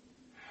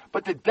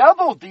 But the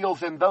devil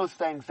deals in those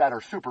things that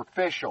are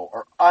superficial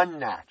or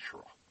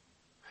unnatural.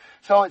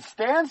 So it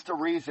stands to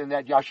reason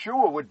that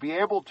Yeshua would be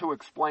able to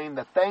explain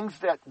the things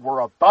that were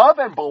above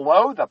and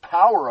below the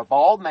power of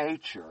all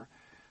nature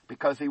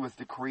because he was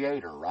the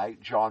creator, right?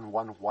 John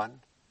 1:1.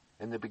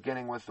 In the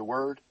beginning was the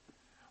Word.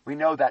 We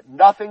know that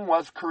nothing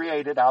was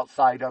created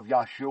outside of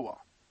Yeshua.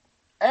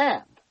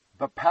 And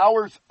the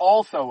powers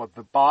also of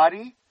the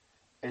body,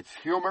 its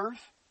humors,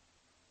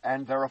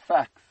 and their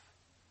effects.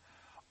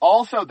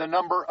 Also the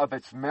number of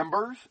its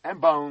members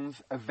and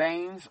bones,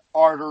 veins,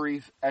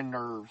 arteries, and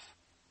nerves.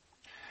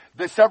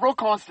 The several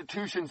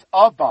constitutions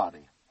of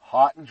body,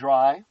 hot and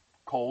dry,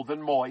 cold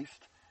and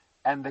moist,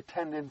 and the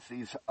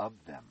tendencies of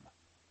them.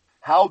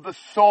 How the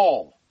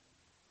soul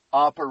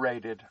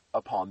operated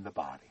upon the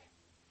body.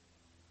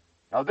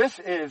 Now this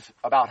is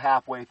about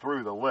halfway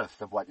through the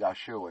list of what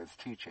Yeshua is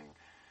teaching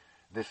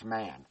this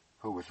man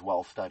who was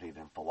well studied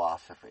in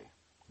philosophy,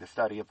 the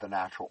study of the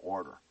natural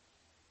order.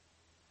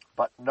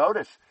 But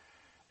notice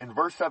in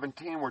verse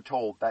 17 we're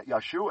told that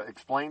Yeshua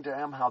explained to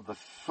him how the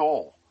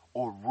soul,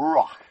 or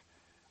ruach,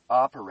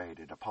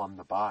 operated upon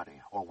the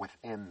body or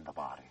within the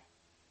body.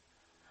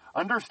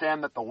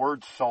 Understand that the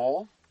word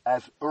soul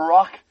as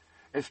ruach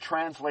is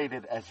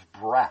translated as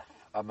breath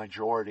a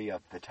majority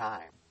of the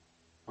time.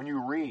 When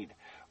you read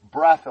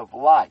breath of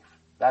life,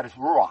 that is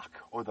ruach,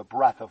 or the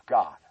breath of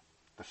God,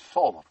 the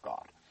soul of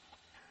God.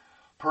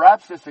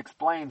 Perhaps this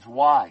explains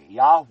why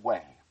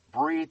Yahweh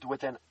breathed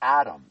within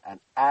Adam and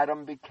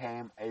Adam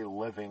became a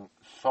living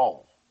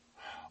soul.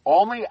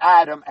 Only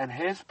Adam and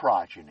his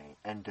progeny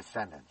and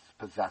descendants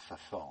possess a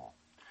soul.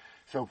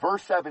 So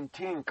verse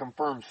 17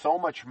 confirms so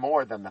much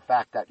more than the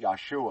fact that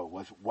Yeshua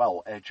was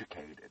well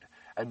educated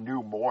and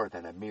knew more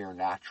than a mere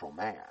natural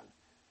man.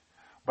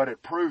 But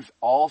it proves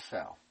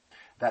also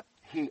that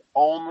he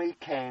only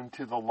came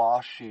to the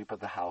lost sheep of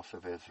the house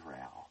of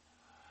Israel,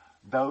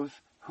 those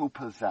who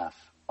possess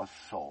a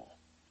soul.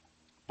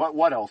 But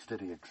what else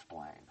did he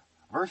explain?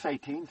 Verse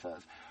 18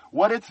 says,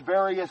 what its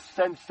various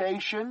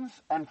sensations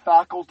and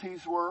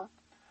faculties were,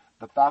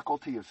 the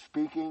faculty of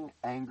speaking,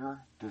 anger,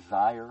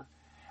 desire,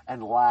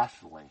 and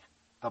lastly,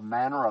 the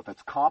manner of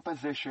its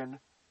composition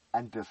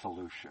and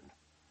dissolution,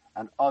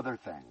 and other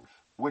things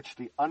which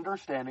the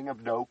understanding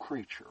of no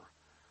creature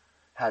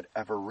had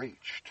ever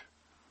reached.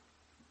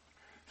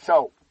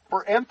 So,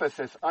 for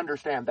emphasis,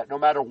 understand that no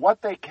matter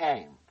what they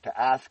came to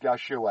ask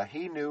Yeshua,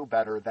 he knew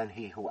better than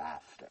he who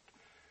asked it.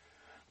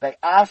 They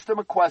asked him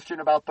a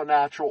question about the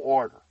natural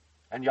order.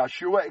 And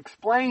Yeshua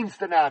explains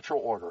the natural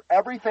order,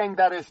 everything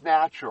that is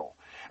natural,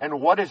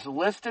 and what is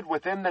listed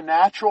within the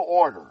natural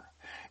order,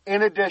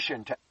 in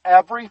addition to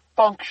every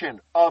function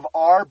of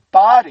our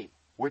body,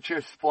 which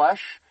is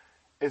flesh,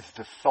 is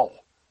the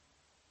soul.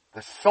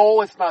 The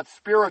soul is not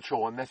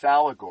spiritual in this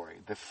allegory.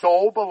 The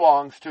soul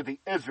belongs to the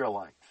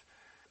Israelites.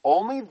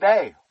 Only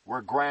they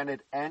were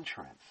granted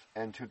entrance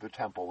into the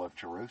temple of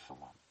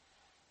Jerusalem.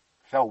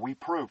 So we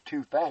proved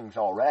two things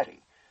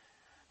already.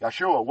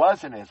 Yeshua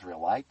was an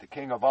Israelite, the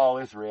king of all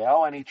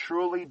Israel, and he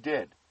truly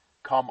did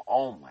come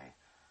only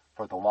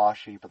for the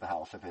lost sheep of the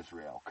house of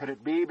Israel. Could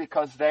it be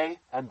because they,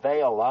 and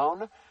they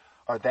alone,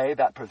 are they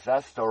that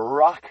possess the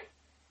ruach,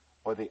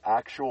 or the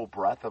actual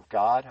breath of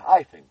God?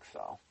 I think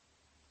so.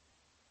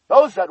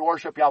 Those that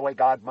worship Yahweh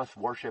God must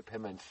worship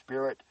him in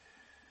spirit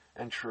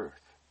and truth.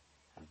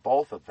 And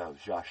both of those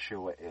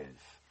Yeshua is.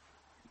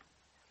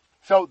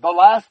 So the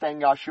last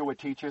thing Yeshua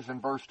teaches in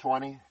verse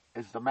 20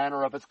 is the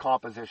manner of its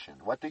composition,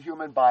 what the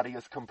human body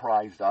is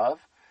comprised of,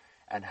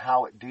 and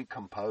how it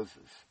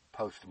decomposes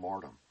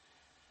post-mortem.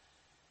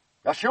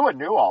 Yeshua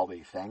knew all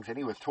these things, and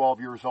he was 12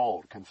 years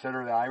old.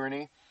 Consider the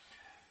irony.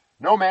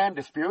 No man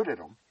disputed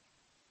him.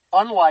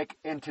 Unlike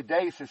in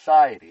today's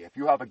society, if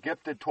you have a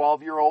gifted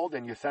 12-year-old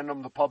and you send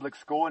him to public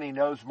school and he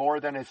knows more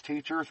than his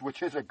teachers,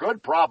 which is a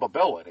good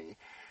probability,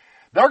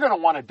 they're going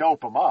to want to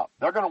dope him up.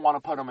 They're going to want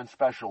to put him in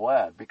special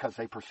ed because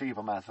they perceive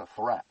him as a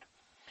threat.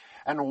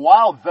 And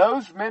while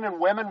those men and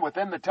women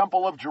within the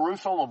Temple of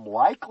Jerusalem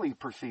likely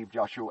perceived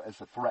Yeshua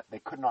as a threat, they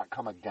could not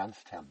come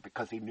against him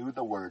because he knew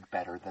the word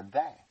better than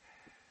they.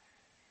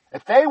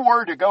 If they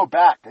were to go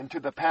back into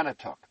the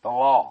Pentateuch, the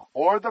law,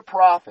 or the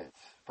prophets,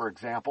 for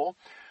example,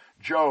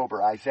 Job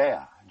or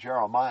Isaiah,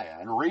 Jeremiah,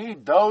 and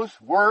read those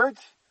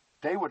words,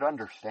 they would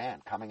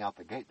understand coming out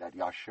the gate that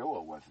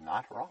Yeshua was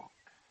not wrong.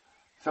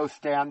 So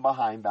stand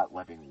behind that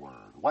living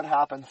word. What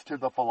happens to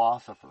the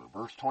philosopher?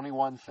 Verse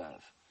 21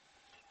 says,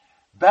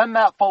 Then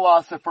that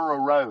philosopher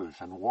arose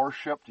and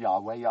worshipped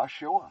Yahweh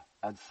Yeshua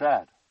and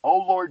said, O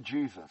Lord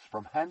Jesus,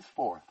 from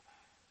henceforth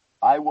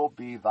I will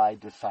be thy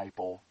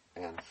disciple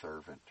and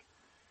servant.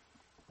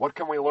 What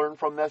can we learn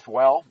from this?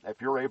 Well,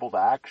 if you're able to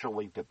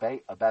actually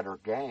debate a better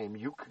game,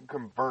 you can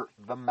convert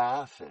the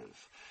masses.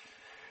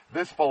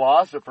 This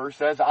philosopher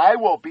says, I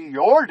will be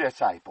your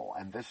disciple.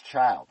 And this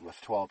child was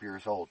 12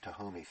 years old to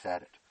whom he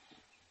said it.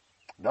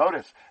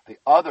 Notice, the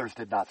others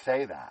did not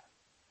say that.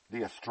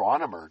 The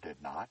astronomer did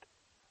not.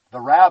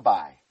 The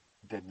rabbi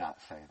did not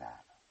say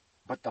that.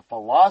 But the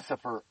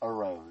philosopher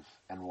arose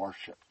and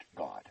worshipped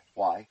God.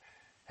 Why?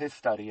 His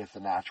study is the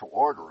natural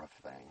order of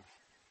things.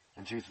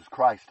 And Jesus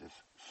Christ is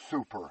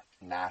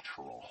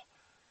supernatural.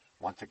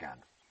 Once again,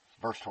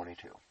 verse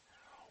 22.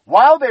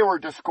 While they were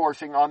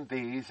discoursing on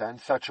these and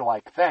such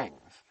like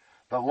things,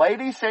 the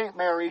Lady St.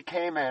 Mary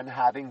came in,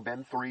 having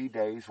been 3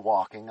 days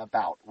walking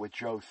about with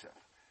Joseph,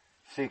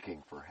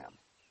 seeking for him.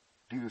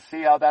 Do you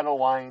see how that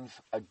aligns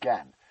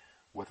again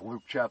with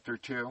Luke chapter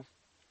 2?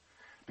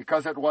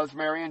 Because it was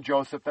Mary and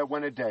Joseph that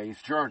went a day's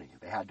journey.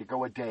 They had to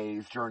go a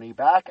day's journey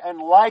back, and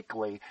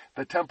likely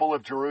the Temple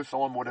of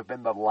Jerusalem would have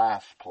been the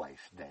last place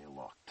they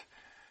looked.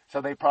 So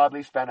they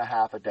probably spent a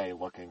half a day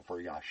looking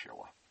for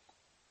Yeshua.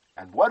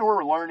 And what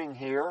we're learning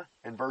here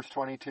in verse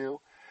 22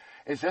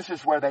 is this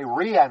is where they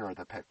re-enter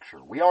the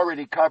picture. We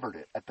already covered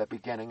it at the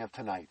beginning of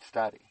tonight's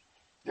study.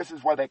 This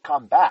is where they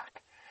come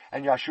back.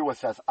 And Yeshua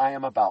says, I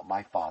am about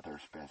my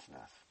Father's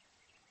business.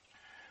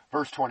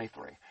 Verse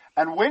 23.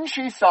 And when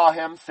she saw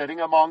him sitting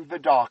among the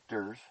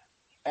doctors,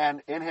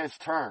 and in his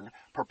turn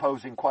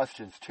proposing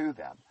questions to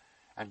them,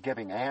 and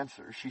giving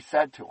answers, she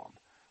said to him,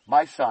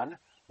 My son,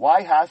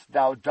 why hast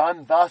thou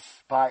done thus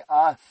by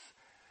us?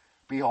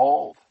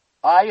 Behold,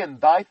 I and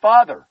thy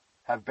father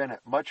have been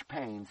at much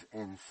pains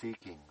in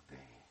seeking thee.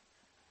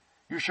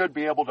 You should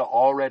be able to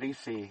already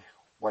see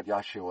what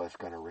Yeshua is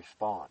going to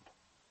respond.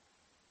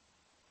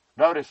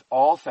 Notice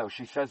also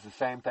she says the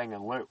same thing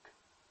in Luke.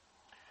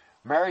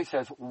 Mary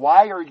says,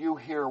 Why are you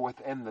here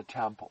within the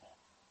temple,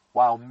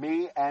 while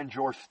me and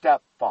your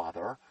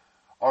stepfather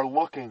are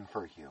looking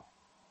for you?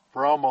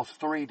 For almost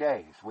 3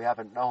 days we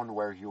haven't known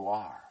where you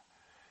are.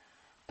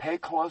 Pay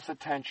close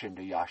attention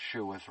to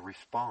Yeshua's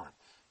response.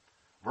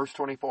 Verse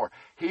 24,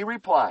 he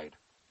replied,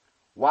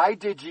 Why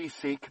did ye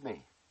seek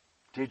me?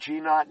 Did ye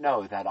not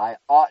know that I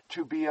ought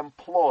to be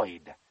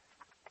employed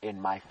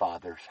in my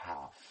Father's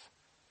house?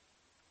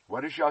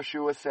 What is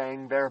Yeshua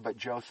saying there? But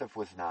Joseph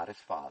was not his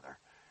father.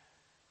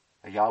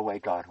 Yahweh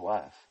God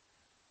was.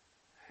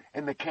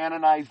 In the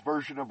canonized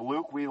version of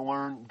Luke, we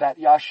learn that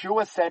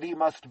Yeshua said he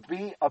must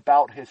be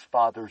about his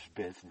Father's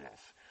business.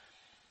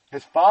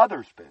 His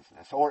Father's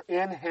business, or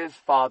in his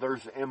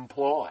Father's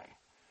employ.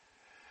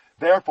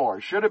 Therefore,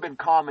 it should have been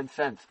common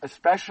sense,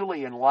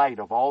 especially in light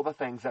of all the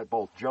things that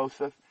both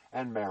Joseph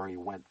and Mary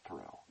went through.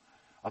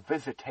 A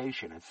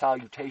visitation and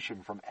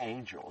salutation from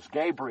angels,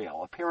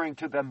 Gabriel appearing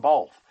to them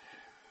both.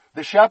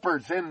 The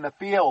shepherds in the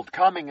field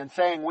coming and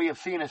saying, we have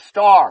seen a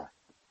star.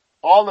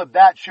 All of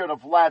that should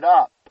have led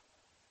up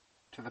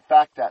to the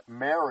fact that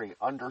Mary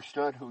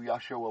understood who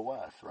Yeshua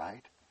was,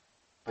 right?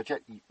 But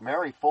yet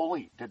Mary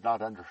fully did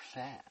not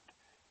understand.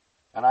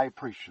 And I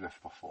preached this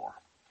before.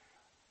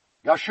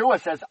 Yeshua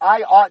says,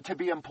 I ought to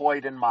be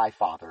employed in my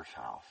Father's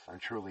house.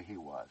 And truly he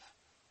was.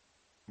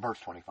 Verse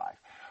 25.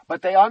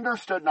 But they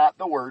understood not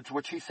the words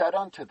which he said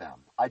unto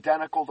them.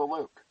 Identical to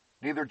Luke.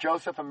 Neither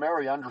Joseph and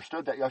Mary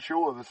understood that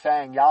Yeshua was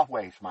saying,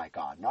 Yahweh's my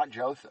God, not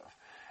Joseph.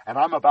 And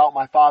I'm about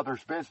my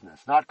Father's business,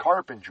 not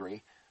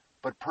carpentry,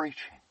 but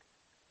preaching.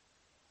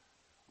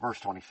 Verse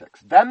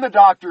 26. Then the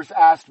doctors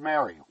asked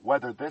Mary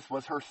whether this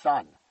was her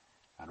son.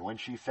 And when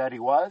she said he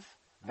was,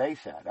 they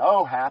said,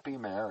 Oh, happy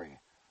Mary,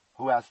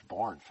 who hast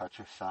borne such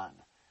a son.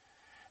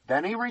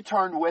 Then he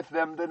returned with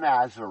them to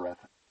Nazareth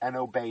and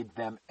obeyed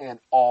them in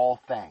all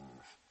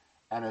things.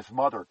 And his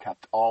mother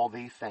kept all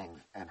these things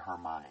in her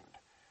mind.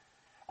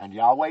 And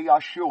Yahweh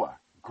Yeshua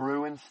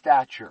grew in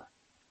stature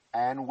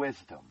and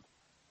wisdom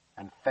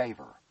and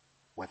favor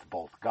with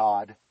both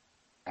God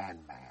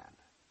and man.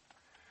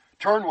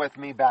 Turn with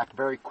me back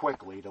very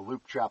quickly to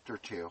Luke chapter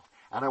 2,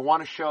 and I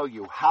want to show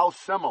you how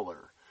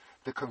similar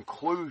the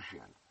conclusion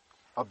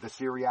of the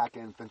Syriac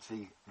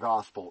infancy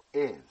gospel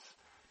is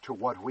to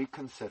what we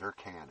consider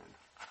canon.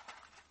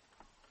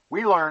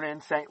 We learn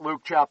in St.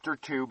 Luke chapter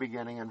 2,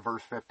 beginning in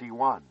verse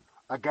 51.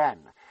 Again,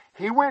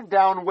 he went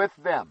down with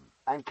them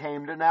and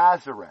came to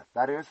Nazareth,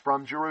 that is,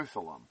 from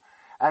Jerusalem,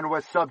 and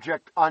was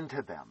subject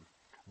unto them.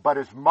 But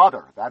his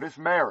mother, that is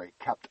Mary,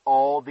 kept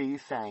all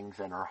these sayings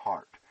in her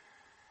heart.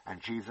 And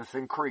Jesus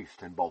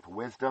increased in both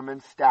wisdom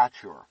and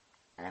stature,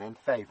 and in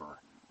favor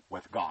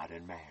with God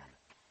and man.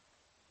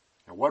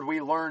 And what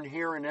we learn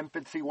here in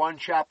Infancy 1,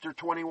 chapter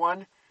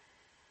 21,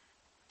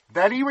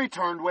 that he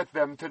returned with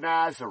them to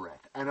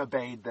Nazareth, and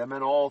obeyed them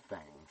in all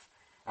things.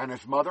 And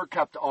his mother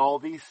kept all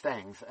these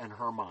things in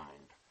her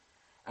mind.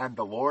 And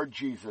the Lord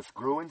Jesus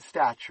grew in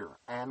stature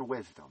and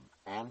wisdom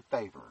and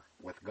favor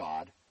with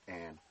God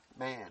and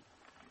man.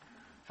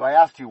 So I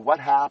asked you,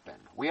 what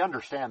happened? We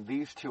understand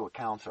these two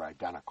accounts are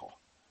identical.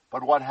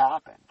 But what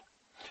happened?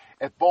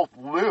 If both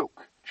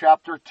Luke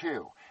chapter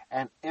 2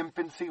 and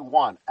Infancy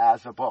 1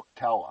 as a book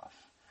tell us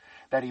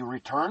that he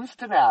returns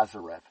to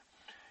Nazareth,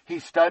 he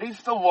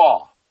studies the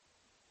law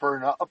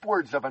for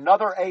upwards of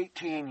another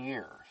 18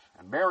 years.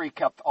 And Mary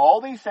kept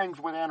all these things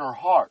within her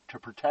heart to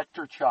protect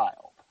her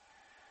child.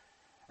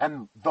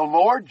 And the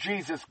Lord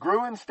Jesus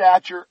grew in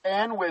stature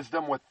and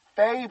wisdom with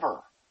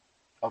favor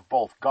of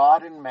both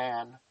God and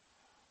man.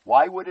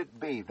 Why would it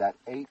be that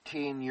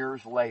 18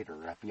 years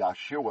later, if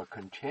Yeshua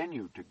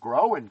continued to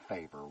grow in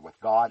favor with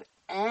God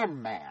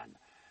and man,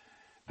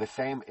 the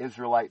same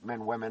Israelite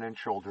men, women, and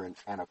children,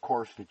 and of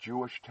course the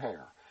Jewish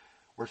terror,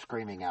 were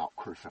screaming out,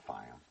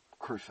 "Crucify him,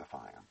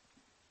 crucify him"?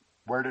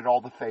 Where did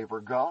all the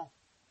favor go?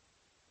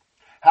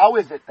 How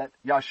is it that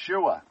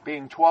Yeshua,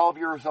 being 12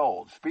 years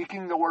old,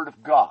 speaking the word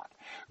of God,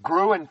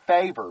 grew in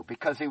favor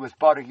because he was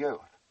but a youth?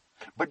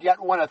 But yet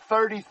when a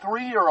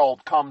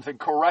 33-year-old comes and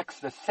corrects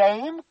the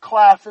same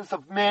classes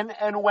of men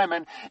and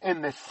women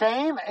in the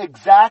same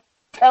exact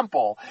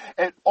temple,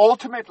 it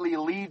ultimately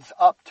leads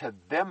up to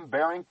them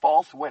bearing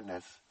false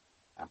witness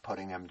and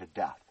putting him to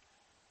death.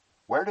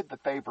 Where did the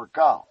favor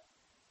go?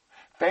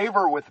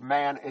 Favor with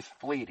man is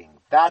fleeting.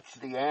 That's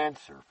the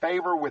answer.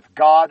 Favor with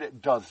God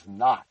does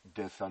not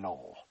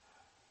disannul.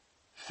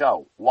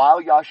 So,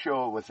 while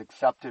Yeshua was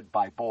accepted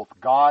by both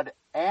God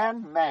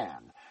and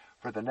man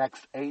for the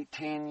next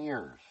 18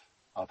 years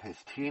of his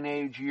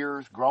teenage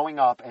years growing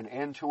up and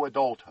into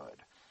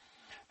adulthood,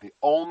 the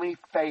only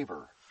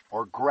favor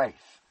or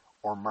grace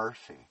or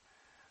mercy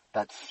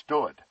that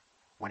stood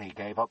when he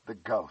gave up the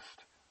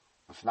ghost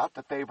was not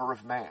the favor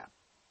of man,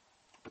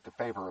 but the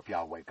favor of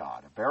Yahweh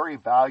God. A very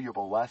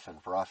valuable lesson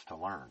for us to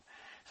learn.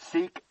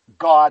 Seek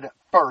God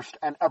first,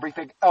 and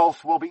everything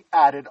else will be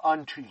added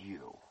unto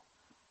you.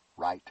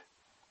 Right?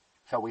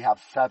 So we have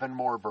 7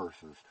 more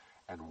verses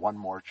and 1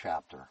 more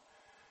chapter.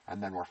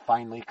 And then we're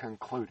finally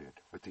concluded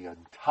with the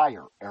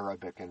entire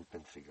Arabic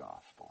infancy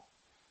gospel.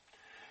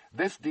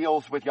 This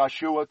deals with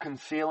Yeshua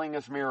concealing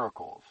his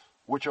miracles,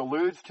 which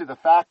alludes to the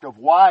fact of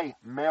why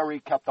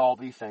Mary kept all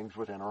these things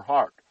within her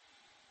heart.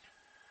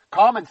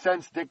 Common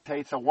sense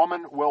dictates a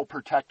woman will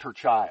protect her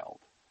child.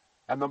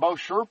 And the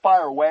most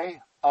surefire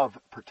way of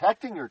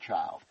protecting your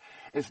child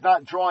is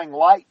not drawing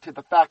light to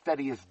the fact that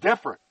he is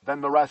different than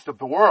the rest of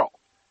the world.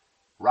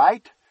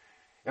 Right?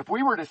 If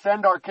we were to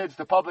send our kids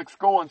to public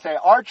school and say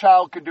our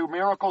child could do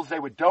miracles, they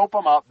would dope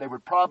them up. They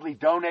would probably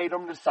donate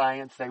them to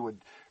science. They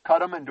would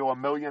cut him into a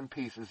million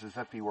pieces as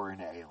if he were an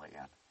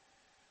alien.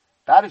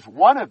 That is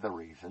one of the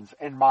reasons,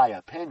 in my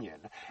opinion,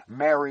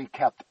 Mary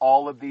kept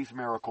all of these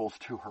miracles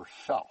to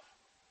herself.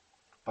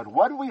 But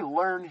what do we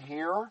learn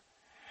here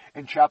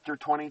in chapter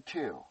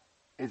 22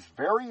 is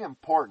very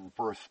important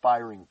for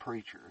aspiring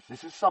preachers.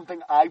 This is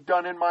something I've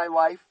done in my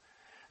life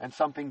and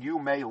something you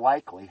may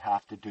likely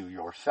have to do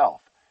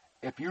yourself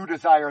if you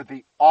desire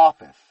the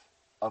office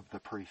of the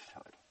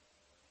priesthood.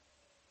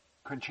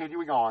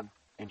 Continuing on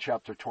in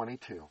chapter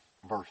 22,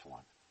 verse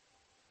 1.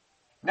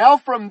 Now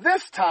from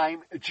this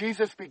time,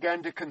 Jesus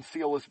began to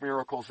conceal his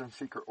miracles and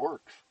secret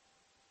works.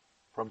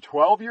 From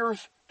 12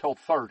 years till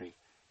 30,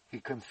 he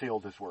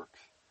concealed his works.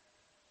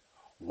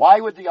 Why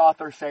would the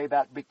author say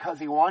that? Because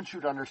he wants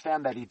you to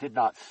understand that he did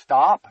not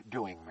stop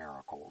doing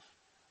miracles.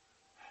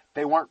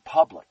 They weren't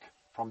public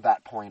from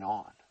that point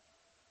on.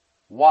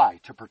 Why?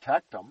 To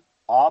protect them,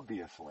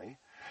 obviously,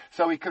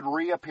 so he could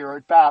reappear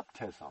at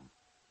baptism.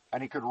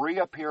 And he could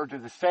reappear to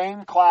the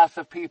same class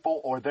of people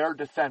or their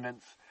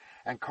descendants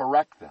and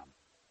correct them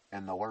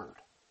in the Word.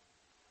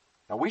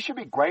 Now we should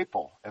be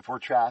grateful if we're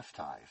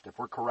chastised, if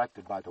we're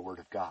corrected by the Word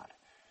of God.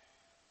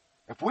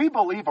 If we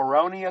believe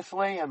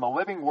erroneously and the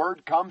living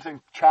Word comes and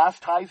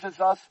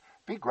chastises us,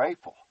 be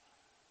grateful.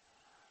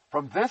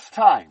 From this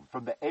time,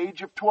 from the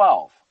age of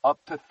 12 up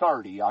to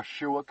 30,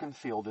 Yeshua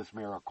concealed his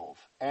miracles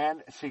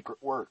and secret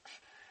works.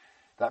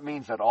 That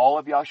means that all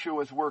of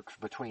Yeshua's works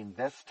between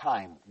this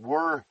time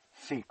were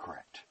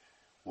secret.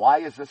 Why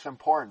is this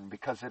important?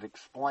 Because it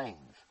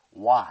explains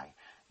why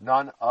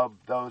none of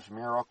those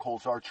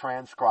miracles are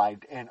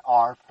transcribed in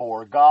our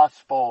 4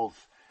 Gospels.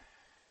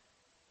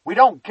 We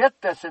don't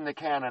get this in the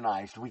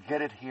canonized. We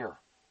get it here.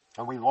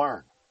 And we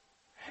learn.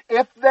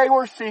 If they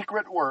were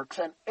secret works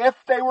and if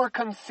they were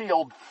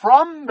concealed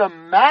from the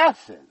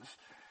masses,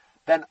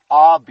 then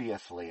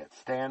obviously it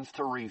stands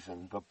to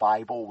reason the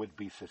Bible would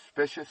be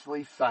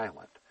suspiciously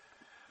silent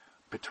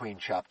between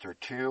chapter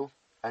 2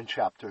 and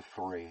chapter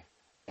 3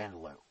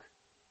 in Luke.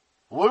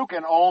 Luke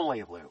and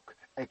only Luke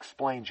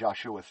explains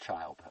Yeshua's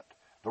childhood.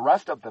 The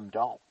rest of them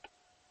don't.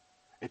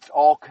 It's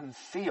all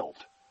concealed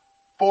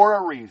for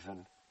a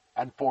reason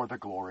and for the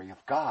glory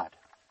of God.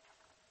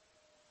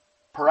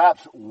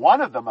 Perhaps one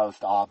of the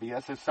most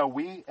obvious is so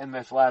we in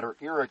this latter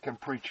era can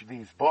preach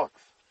these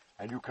books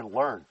and you can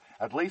learn,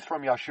 at least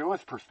from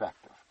Yeshua's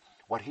perspective,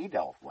 what he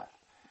dealt with.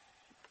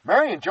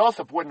 Mary and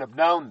Joseph wouldn't have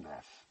known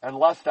this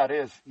unless, that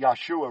is,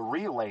 Yeshua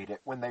relayed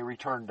it when they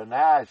returned to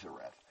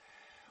Nazareth.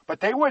 But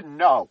they wouldn't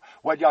know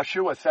what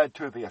Yeshua said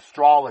to the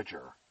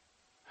astrologer,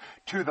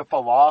 to the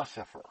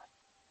philosopher,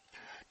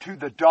 to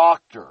the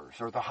doctors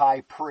or the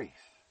high priest.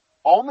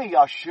 Only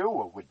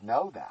Yeshua would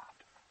know that.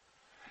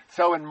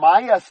 So in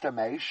my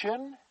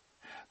estimation,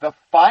 the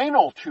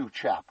final 2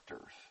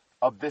 chapters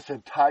of this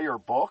entire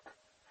book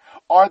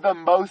are the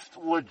most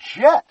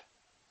legit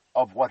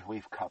of what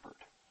we've covered.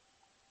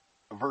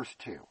 Verse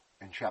 2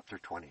 in chapter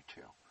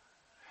 22.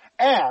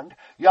 And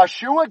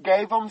Yeshua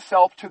gave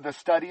himself to the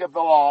study of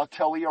the law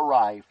till he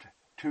arrived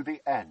to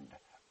the end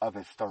of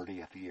his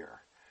 30th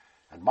year.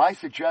 And my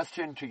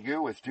suggestion to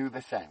you is do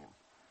the same.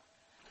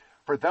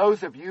 For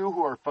those of you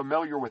who are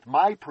familiar with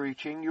my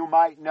preaching, you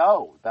might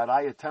know that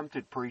I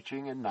attempted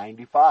preaching in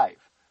 95,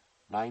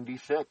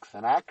 96,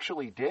 and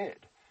actually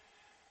did.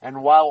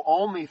 And while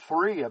only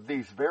 3 of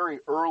these very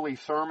early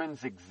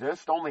sermons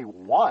exist, only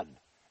 1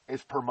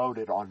 is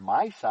promoted on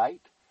my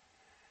site.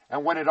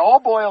 And when it all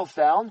boils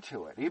down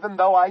to it, even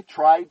though I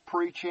tried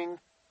preaching,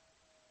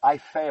 I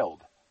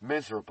failed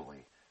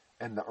miserably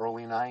in the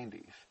early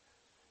 90s.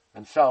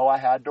 And so I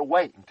had to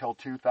wait until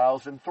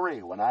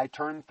 2003 when I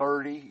turned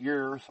 30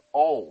 years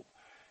old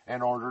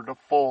in order to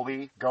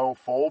fully go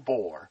full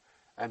bore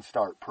and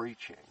start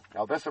preaching.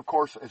 Now this, of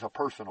course, is a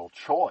personal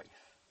choice.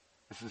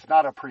 This is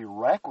not a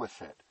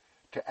prerequisite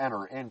to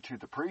enter into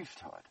the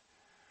priesthood.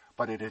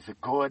 But it is a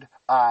good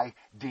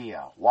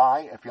idea.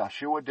 Why? If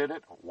Yeshua did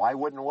it, why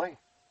wouldn't we?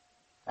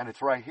 And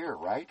it's right here,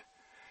 right?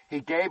 He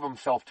gave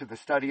himself to the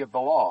study of the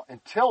law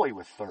until he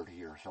was 30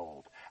 years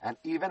old and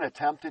even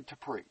attempted to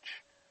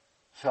preach.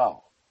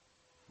 So,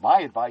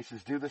 my advice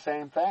is do the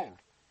same thing.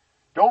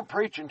 Don't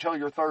preach until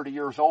you're 30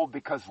 years old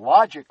because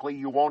logically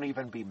you won't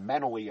even be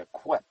mentally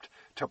equipped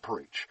to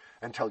preach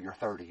until you're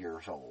 30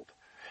 years old.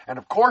 And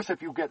of course,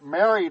 if you get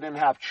married and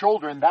have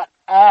children, that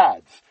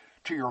adds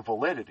to your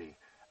validity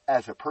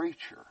as a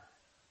preacher.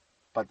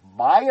 But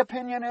my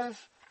opinion is,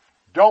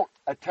 don't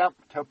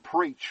attempt to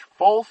preach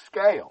full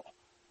scale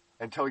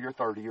until you're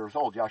 30 years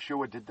old.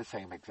 Yeshua did the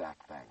same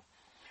exact thing.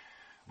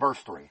 Verse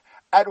 3,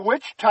 at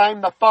which time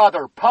the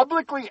Father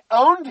publicly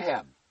owned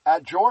him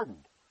at Jordan.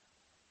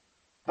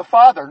 The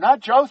Father,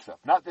 not Joseph,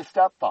 not the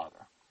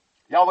stepfather.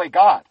 Yahweh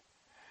God.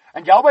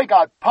 And Yahweh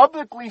God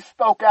publicly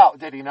spoke out,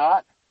 did he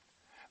not?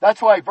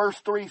 That's why verse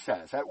 3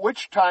 says, at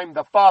which time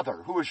the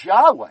Father, who is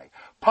Yahweh,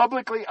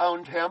 publicly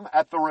owned him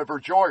at the river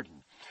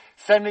Jordan,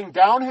 sending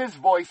down his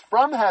voice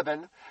from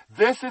heaven,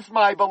 this is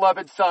my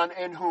beloved Son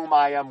in whom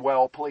I am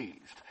well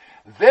pleased.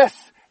 This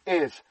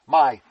is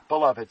my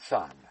beloved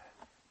Son.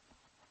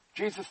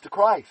 Jesus the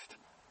Christ.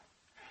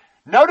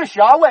 Notice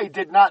Yahweh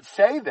did not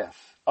say this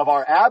of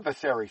our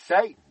adversary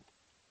Satan.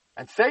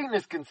 And Satan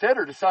is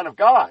considered a son of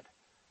God.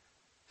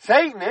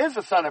 Satan is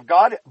a son of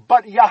God,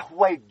 but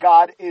Yahweh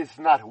God is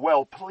not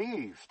well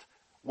pleased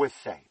with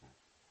Satan.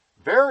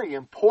 Very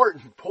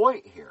important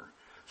point here.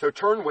 So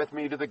turn with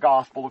me to the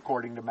Gospel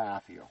according to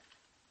Matthew.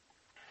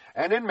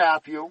 And in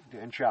Matthew,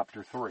 in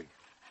chapter 3,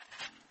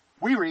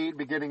 we read,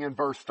 beginning in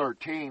verse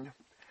 13,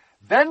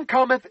 then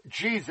cometh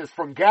Jesus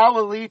from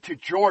Galilee to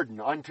Jordan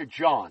unto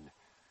John,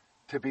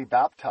 to be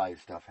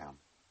baptized of him.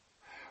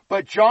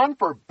 But John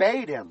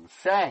forbade him,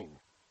 saying,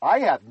 I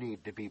have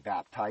need to be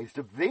baptized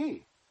of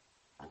thee,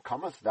 and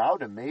comest thou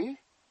to me?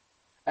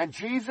 And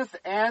Jesus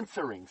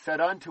answering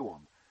said unto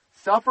him,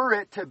 suffer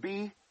it to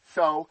be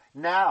so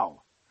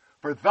now,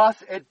 for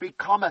thus it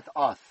becometh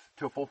us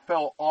to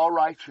fulfill all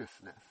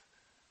righteousness.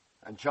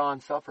 And John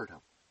suffered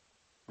him,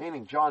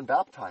 meaning John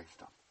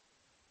baptized him.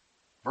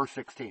 Verse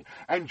 16,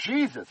 and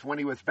Jesus, when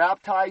he was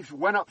baptized,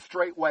 went up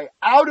straightway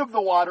out of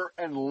the water,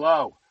 and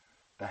lo,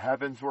 the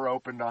heavens were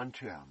opened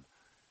unto him,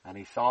 and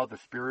he saw the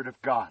Spirit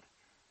of God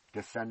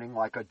descending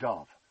like a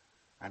dove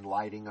and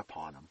lighting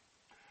upon him.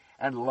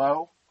 And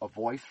lo, a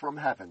voice from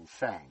heaven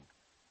saying,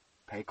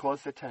 pay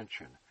close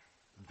attention,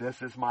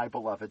 this is my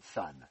beloved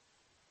Son,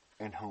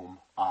 in whom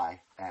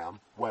I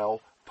am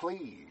well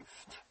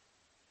pleased.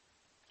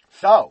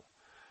 So,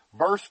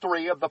 verse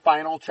 3 of the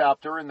final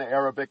chapter in the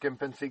Arabic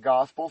Infancy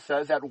Gospel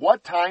says, at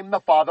what time the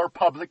Father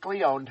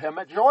publicly owned him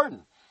at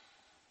Jordan.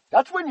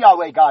 That's when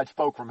Yahweh God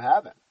spoke from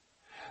heaven.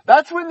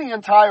 That's when the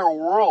entire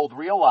world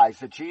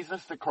realized that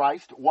Jesus the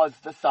Christ was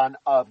the Son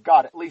of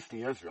God, at least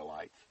the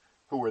Israelites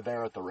who were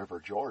there at the river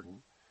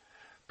Jordan.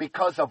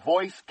 because a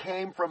voice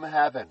came from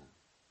heaven,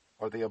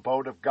 or the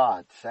abode of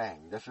God,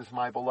 saying, "This is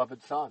my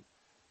beloved Son,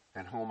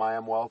 in whom I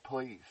am well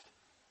pleased."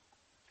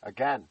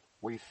 Again,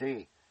 we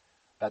see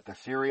that the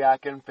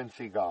Syriac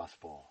infancy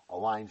gospel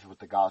aligns with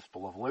the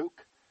Gospel of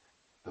Luke,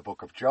 the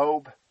book of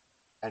Job,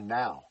 and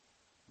now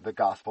the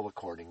Gospel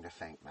according to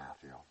St.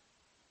 Matthew.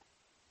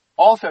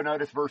 Also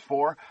notice verse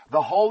 4,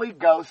 the Holy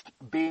Ghost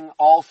being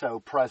also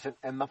present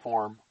in the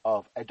form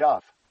of a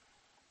dove.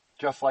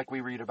 Just like we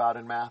read about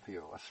in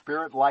Matthew, a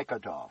spirit like a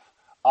dove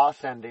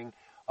ascending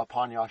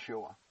upon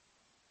Yeshua.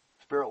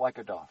 Spirit like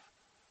a dove.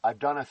 I've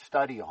done a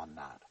study on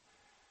that.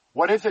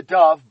 What is a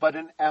dove but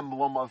an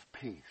emblem of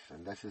peace?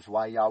 And this is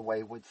why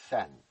Yahweh would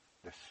send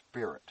the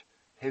Spirit,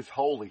 His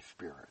Holy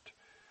Spirit,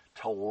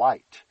 to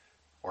light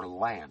or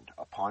land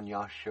upon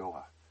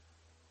Yeshua.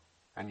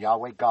 And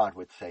Yahweh God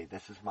would say,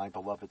 "This is my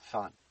beloved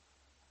Son.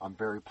 I'm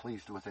very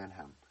pleased within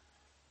Him,"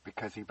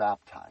 because He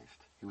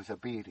baptized. He was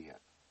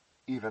obedient,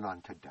 even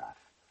unto death.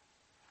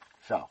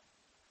 So,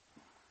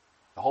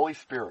 the Holy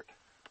Spirit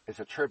is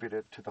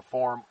attributed to the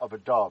form of a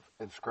dove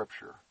in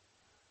Scripture.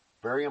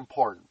 Very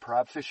important.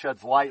 Perhaps this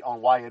sheds light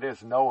on why it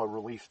is Noah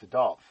released a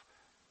dove.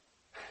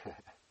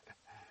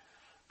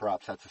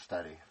 Perhaps that's a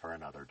study for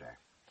another day.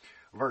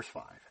 Verse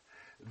 5.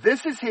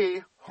 This is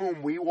He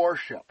whom we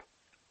worship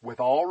with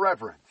all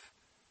reverence,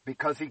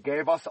 because He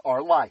gave us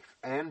our life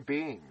and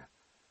being,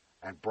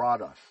 and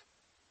brought us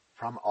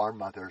from our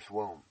mother's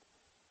womb.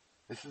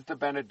 This is the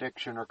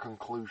benediction or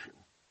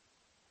conclusion.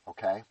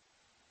 Okay?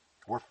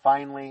 We're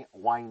finally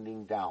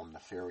winding down the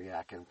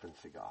Syriac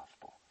infancy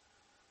gospel.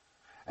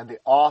 And the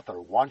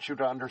author wants you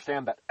to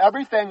understand that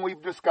everything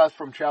we've discussed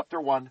from chapter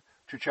 1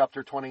 to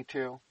chapter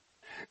 22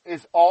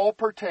 is all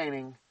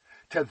pertaining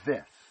to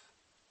this.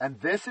 And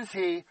this is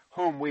He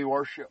whom we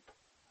worship,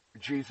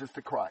 Jesus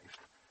the Christ.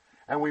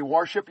 And we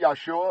worship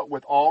Yeshua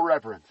with all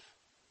reverence,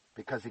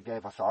 because He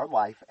gave us our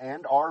life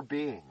and our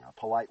being, a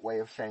polite way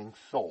of saying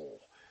soul,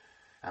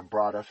 and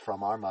brought us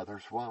from our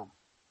mother's womb.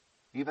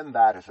 Even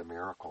that is a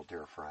miracle,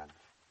 dear friends.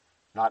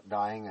 Not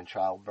dying in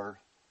childbirth.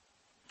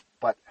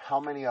 But how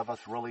many of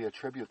us really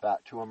attribute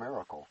that to a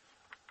miracle?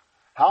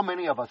 How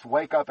many of us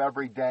wake up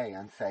every day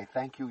and say,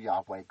 "Thank you,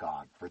 Yahweh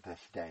God, for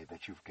this day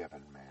that you've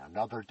given me,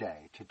 another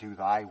day to do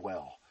Thy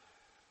will"?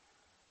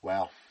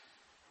 Well,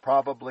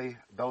 probably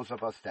those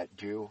of us that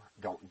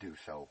don't do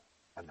so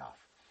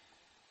enough.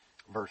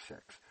 Verse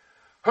 6.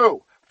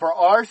 Who, for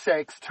our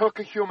sakes, took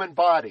a human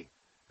body,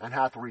 and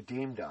hath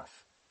redeemed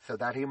us, so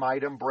that He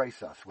might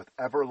embrace us with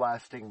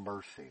everlasting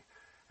mercy,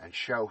 and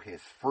show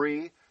His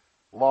free,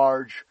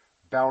 large,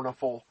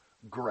 bountiful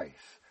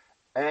grace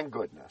and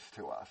goodness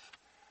to us.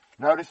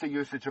 Notice the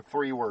usage of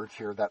three words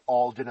here that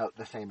all denote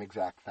the same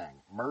exact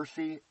thing.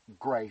 Mercy,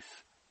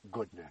 grace,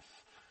 goodness.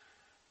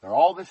 They're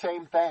all the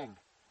same thing.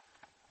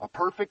 A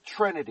perfect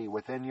trinity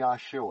within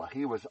Yeshua.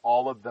 He was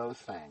all of those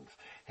things.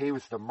 He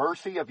was the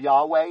mercy of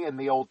Yahweh in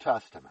the Old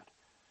Testament.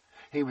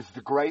 He was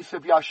the grace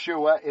of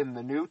Yeshua in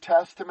the New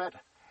Testament.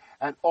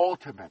 And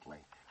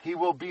ultimately, He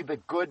will be the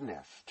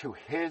goodness to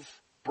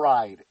His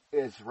bride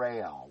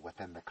Israel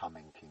within the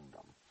coming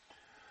kingdom.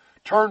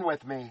 Turn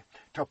with me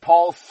to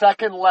Paul's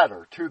second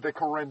letter to the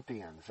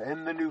Corinthians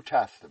in the New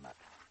Testament.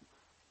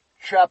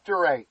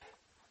 Chapter 8,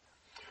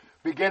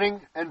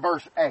 beginning in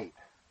verse 8.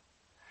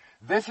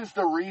 This is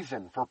the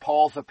reason for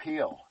Paul's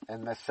appeal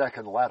in this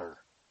second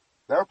letter.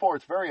 Therefore,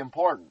 it's very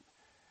important.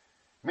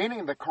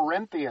 Meaning the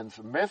Corinthians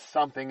missed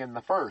something in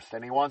the first,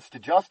 and he wants to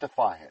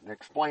justify it and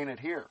explain it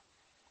here.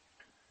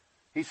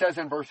 He says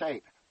in verse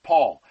 8,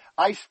 Paul,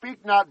 I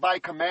speak not by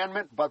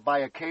commandment, but by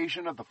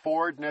occasion of the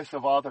forwardness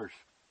of others,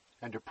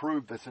 and to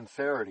prove the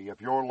sincerity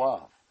of your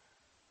love.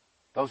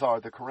 Those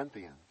are the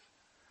Corinthians.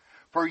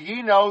 For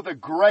ye know the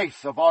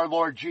grace of our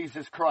Lord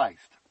Jesus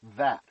Christ,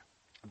 that,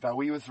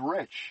 though He was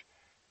rich,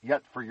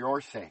 yet for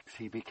your sakes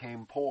He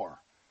became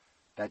poor,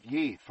 that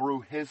ye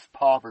through His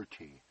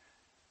poverty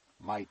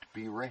might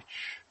be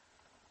rich.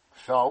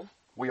 So,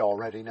 we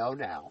already know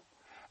now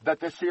that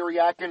the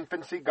Syriac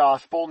infancy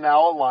gospel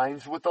now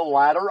aligns with the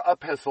latter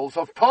epistles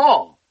of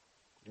Paul.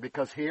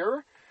 Because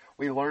here,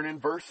 we learn in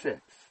verse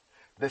 6,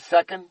 the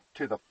second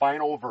to the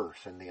final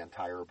verse in the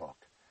entire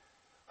book.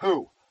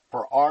 Who,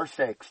 for our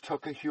sakes,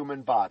 took a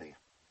human body,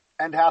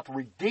 and hath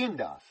redeemed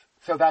us,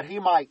 so that He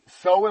might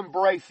so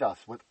embrace us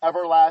with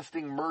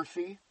everlasting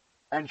mercy,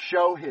 and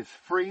show His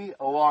free,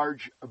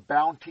 large,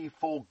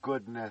 bountiful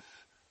goodness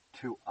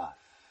to us.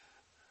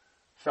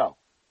 So,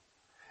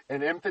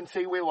 in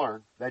infancy we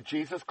learn that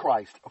Jesus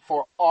Christ,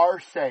 for our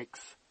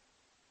sakes,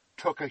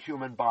 took a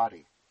human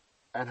body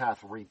and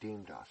hath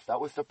redeemed us.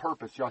 That was the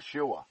purpose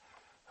Yeshua,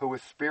 who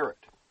is Spirit,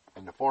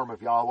 in the form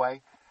of Yahweh,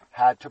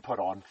 had to put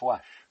on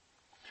flesh.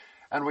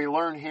 And we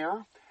learn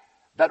here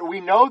that we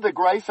know the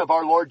grace of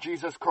our Lord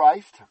Jesus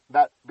Christ,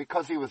 that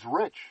because He was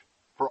rich,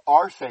 for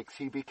our sakes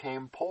He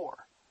became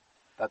poor,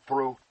 that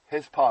through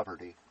His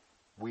poverty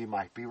we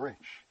might be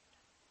rich.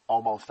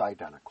 Almost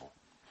identical.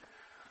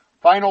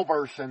 Final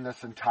verse in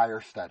this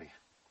entire study,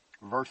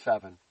 verse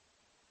 7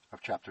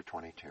 of chapter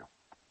 22.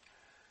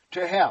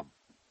 To Him,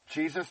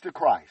 Jesus the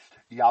Christ,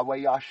 Yahweh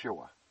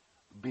Yeshua,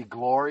 be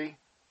glory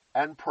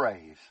and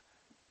praise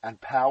and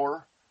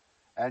power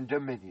and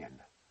dominion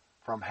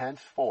from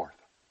henceforth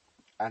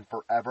and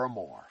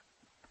forevermore.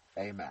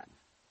 Amen.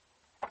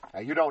 Now,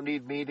 you don't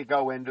need me to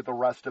go into the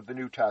rest of the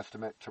New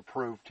Testament to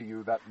prove to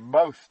you that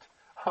most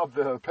of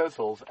the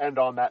epistles end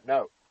on that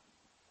note.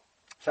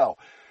 So,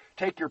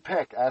 take your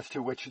pick as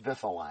to which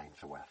this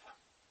aligns with.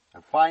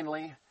 And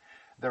finally,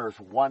 there is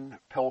one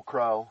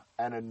pilcrow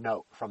and a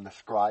note from the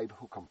scribe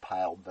who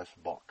compiled this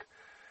book.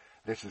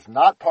 This is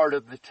not part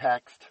of the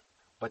text,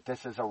 but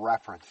this is a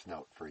reference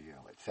note for you.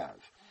 It says,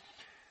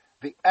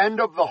 "The end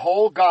of the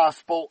whole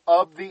gospel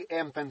of the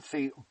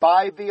infancy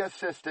by the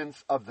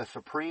assistance of the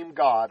supreme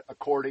God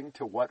according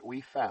to what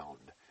we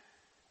found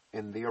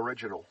in the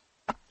original."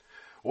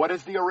 What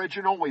is the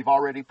original? We've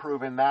already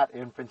proven that,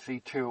 Infancy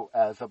 2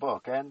 as a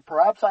book. And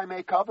perhaps I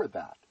may cover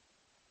that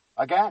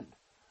again.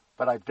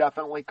 But I've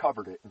definitely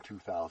covered it in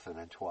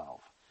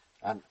 2012.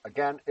 And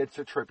again, it's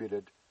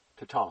attributed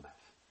to Thomas.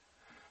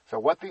 So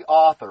what the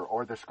author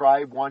or the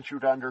scribe wants you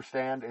to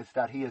understand is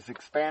that he has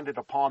expanded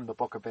upon the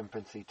book of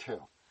Infancy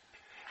 2.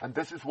 And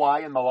this is why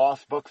in the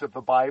lost books of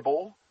the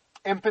Bible,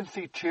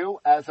 Infancy 2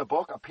 as a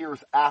book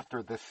appears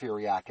after the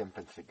Syriac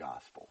Infancy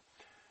Gospel.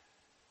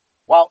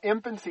 While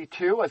Infancy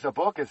 2 as a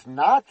book is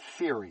not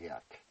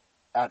Syriac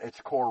at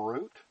its core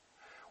root,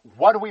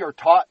 what we are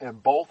taught in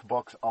both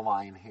books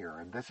align here.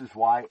 And this is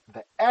why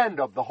the end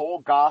of the whole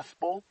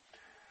gospel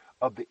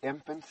of the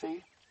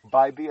infancy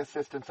by the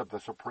assistance of the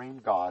supreme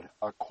God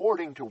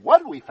according to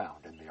what we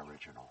found in the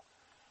original.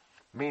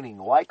 Meaning,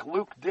 like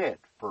Luke did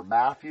for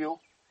Matthew,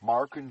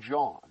 Mark, and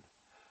John,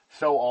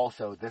 so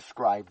also this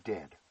scribe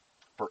did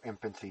for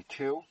Infancy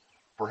 2,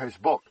 for his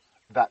book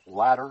that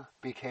latter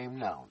became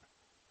known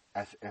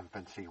as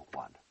Infancy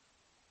 1.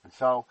 And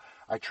so,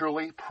 I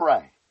truly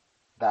pray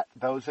that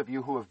those of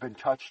you who have been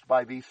touched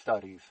by these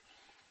studies,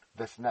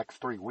 this next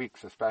 3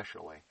 weeks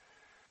especially,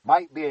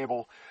 might be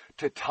able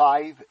to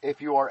tithe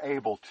if you are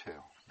able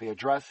to. The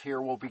address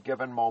here will be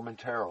given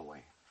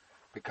momentarily,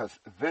 because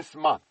this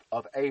month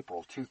of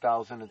April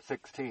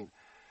 2016,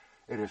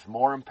 it is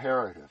more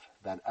imperative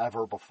than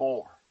ever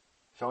before.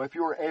 So if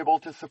you are able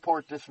to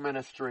support this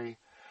ministry,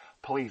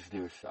 please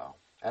do so.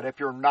 And if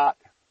you're not,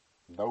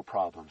 no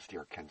problems,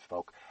 dear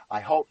kinsfolk.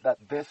 I hope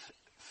that this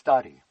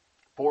study,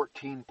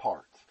 14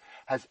 parts,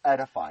 has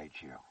edified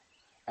you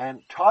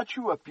and taught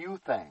you a few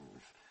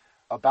things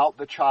about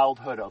the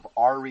childhood of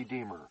our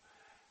Redeemer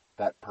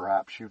that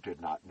perhaps you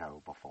did not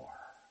know before.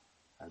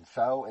 And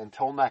so,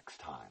 until next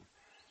time,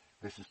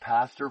 this is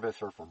Pastor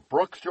Visser from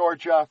Brooks,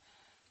 Georgia,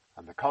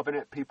 and the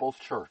Covenant People's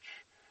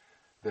Church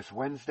this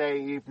Wednesday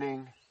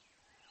evening,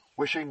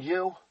 wishing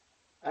you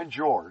and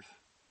yours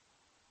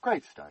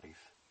great studies.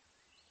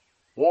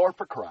 War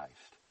for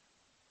Christ.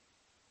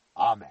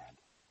 Amen.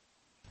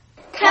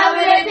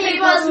 Covenant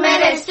People's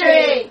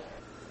Ministry.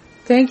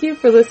 Thank you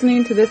for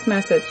listening to this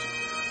message.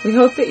 We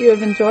hope that you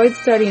have enjoyed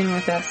studying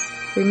with us.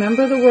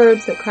 Remember the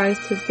words that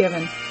Christ has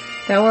given,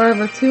 that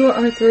wherever 2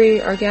 or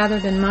 3 are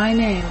gathered in my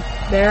name,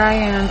 there I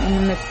am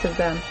in the midst of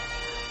them.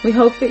 We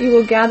hope that you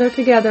will gather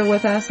together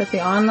with us at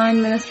the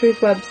online ministry's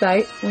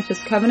website, which is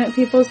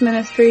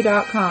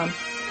covenantpeoplesministry.com,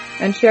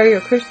 and share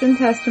your Christian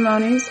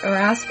testimonies or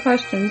ask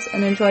questions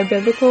and enjoy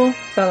biblical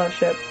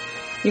fellowship.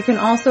 You can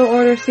also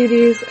order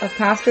CDs of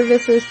Pastor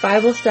Visser's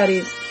Bible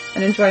studies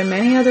and enjoy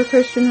many other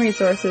Christian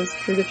resources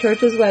through the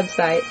church's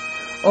website,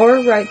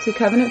 or write to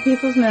Covenant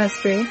People's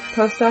Ministry,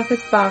 Post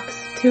Office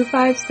Box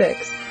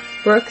 256,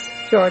 Brooks,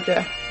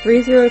 Georgia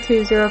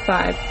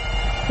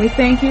 30205. We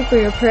thank you for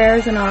your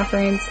prayers and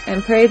offerings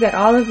and pray that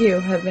all of you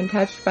have been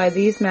touched by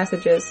these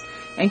messages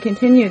and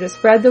continue to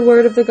spread the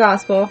word of the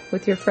gospel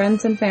with your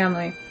friends and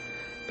family.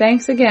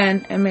 Thanks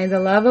again, and may the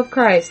love of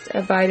Christ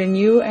abide in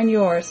you and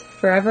yours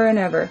forever and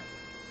ever.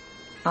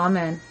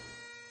 Amen.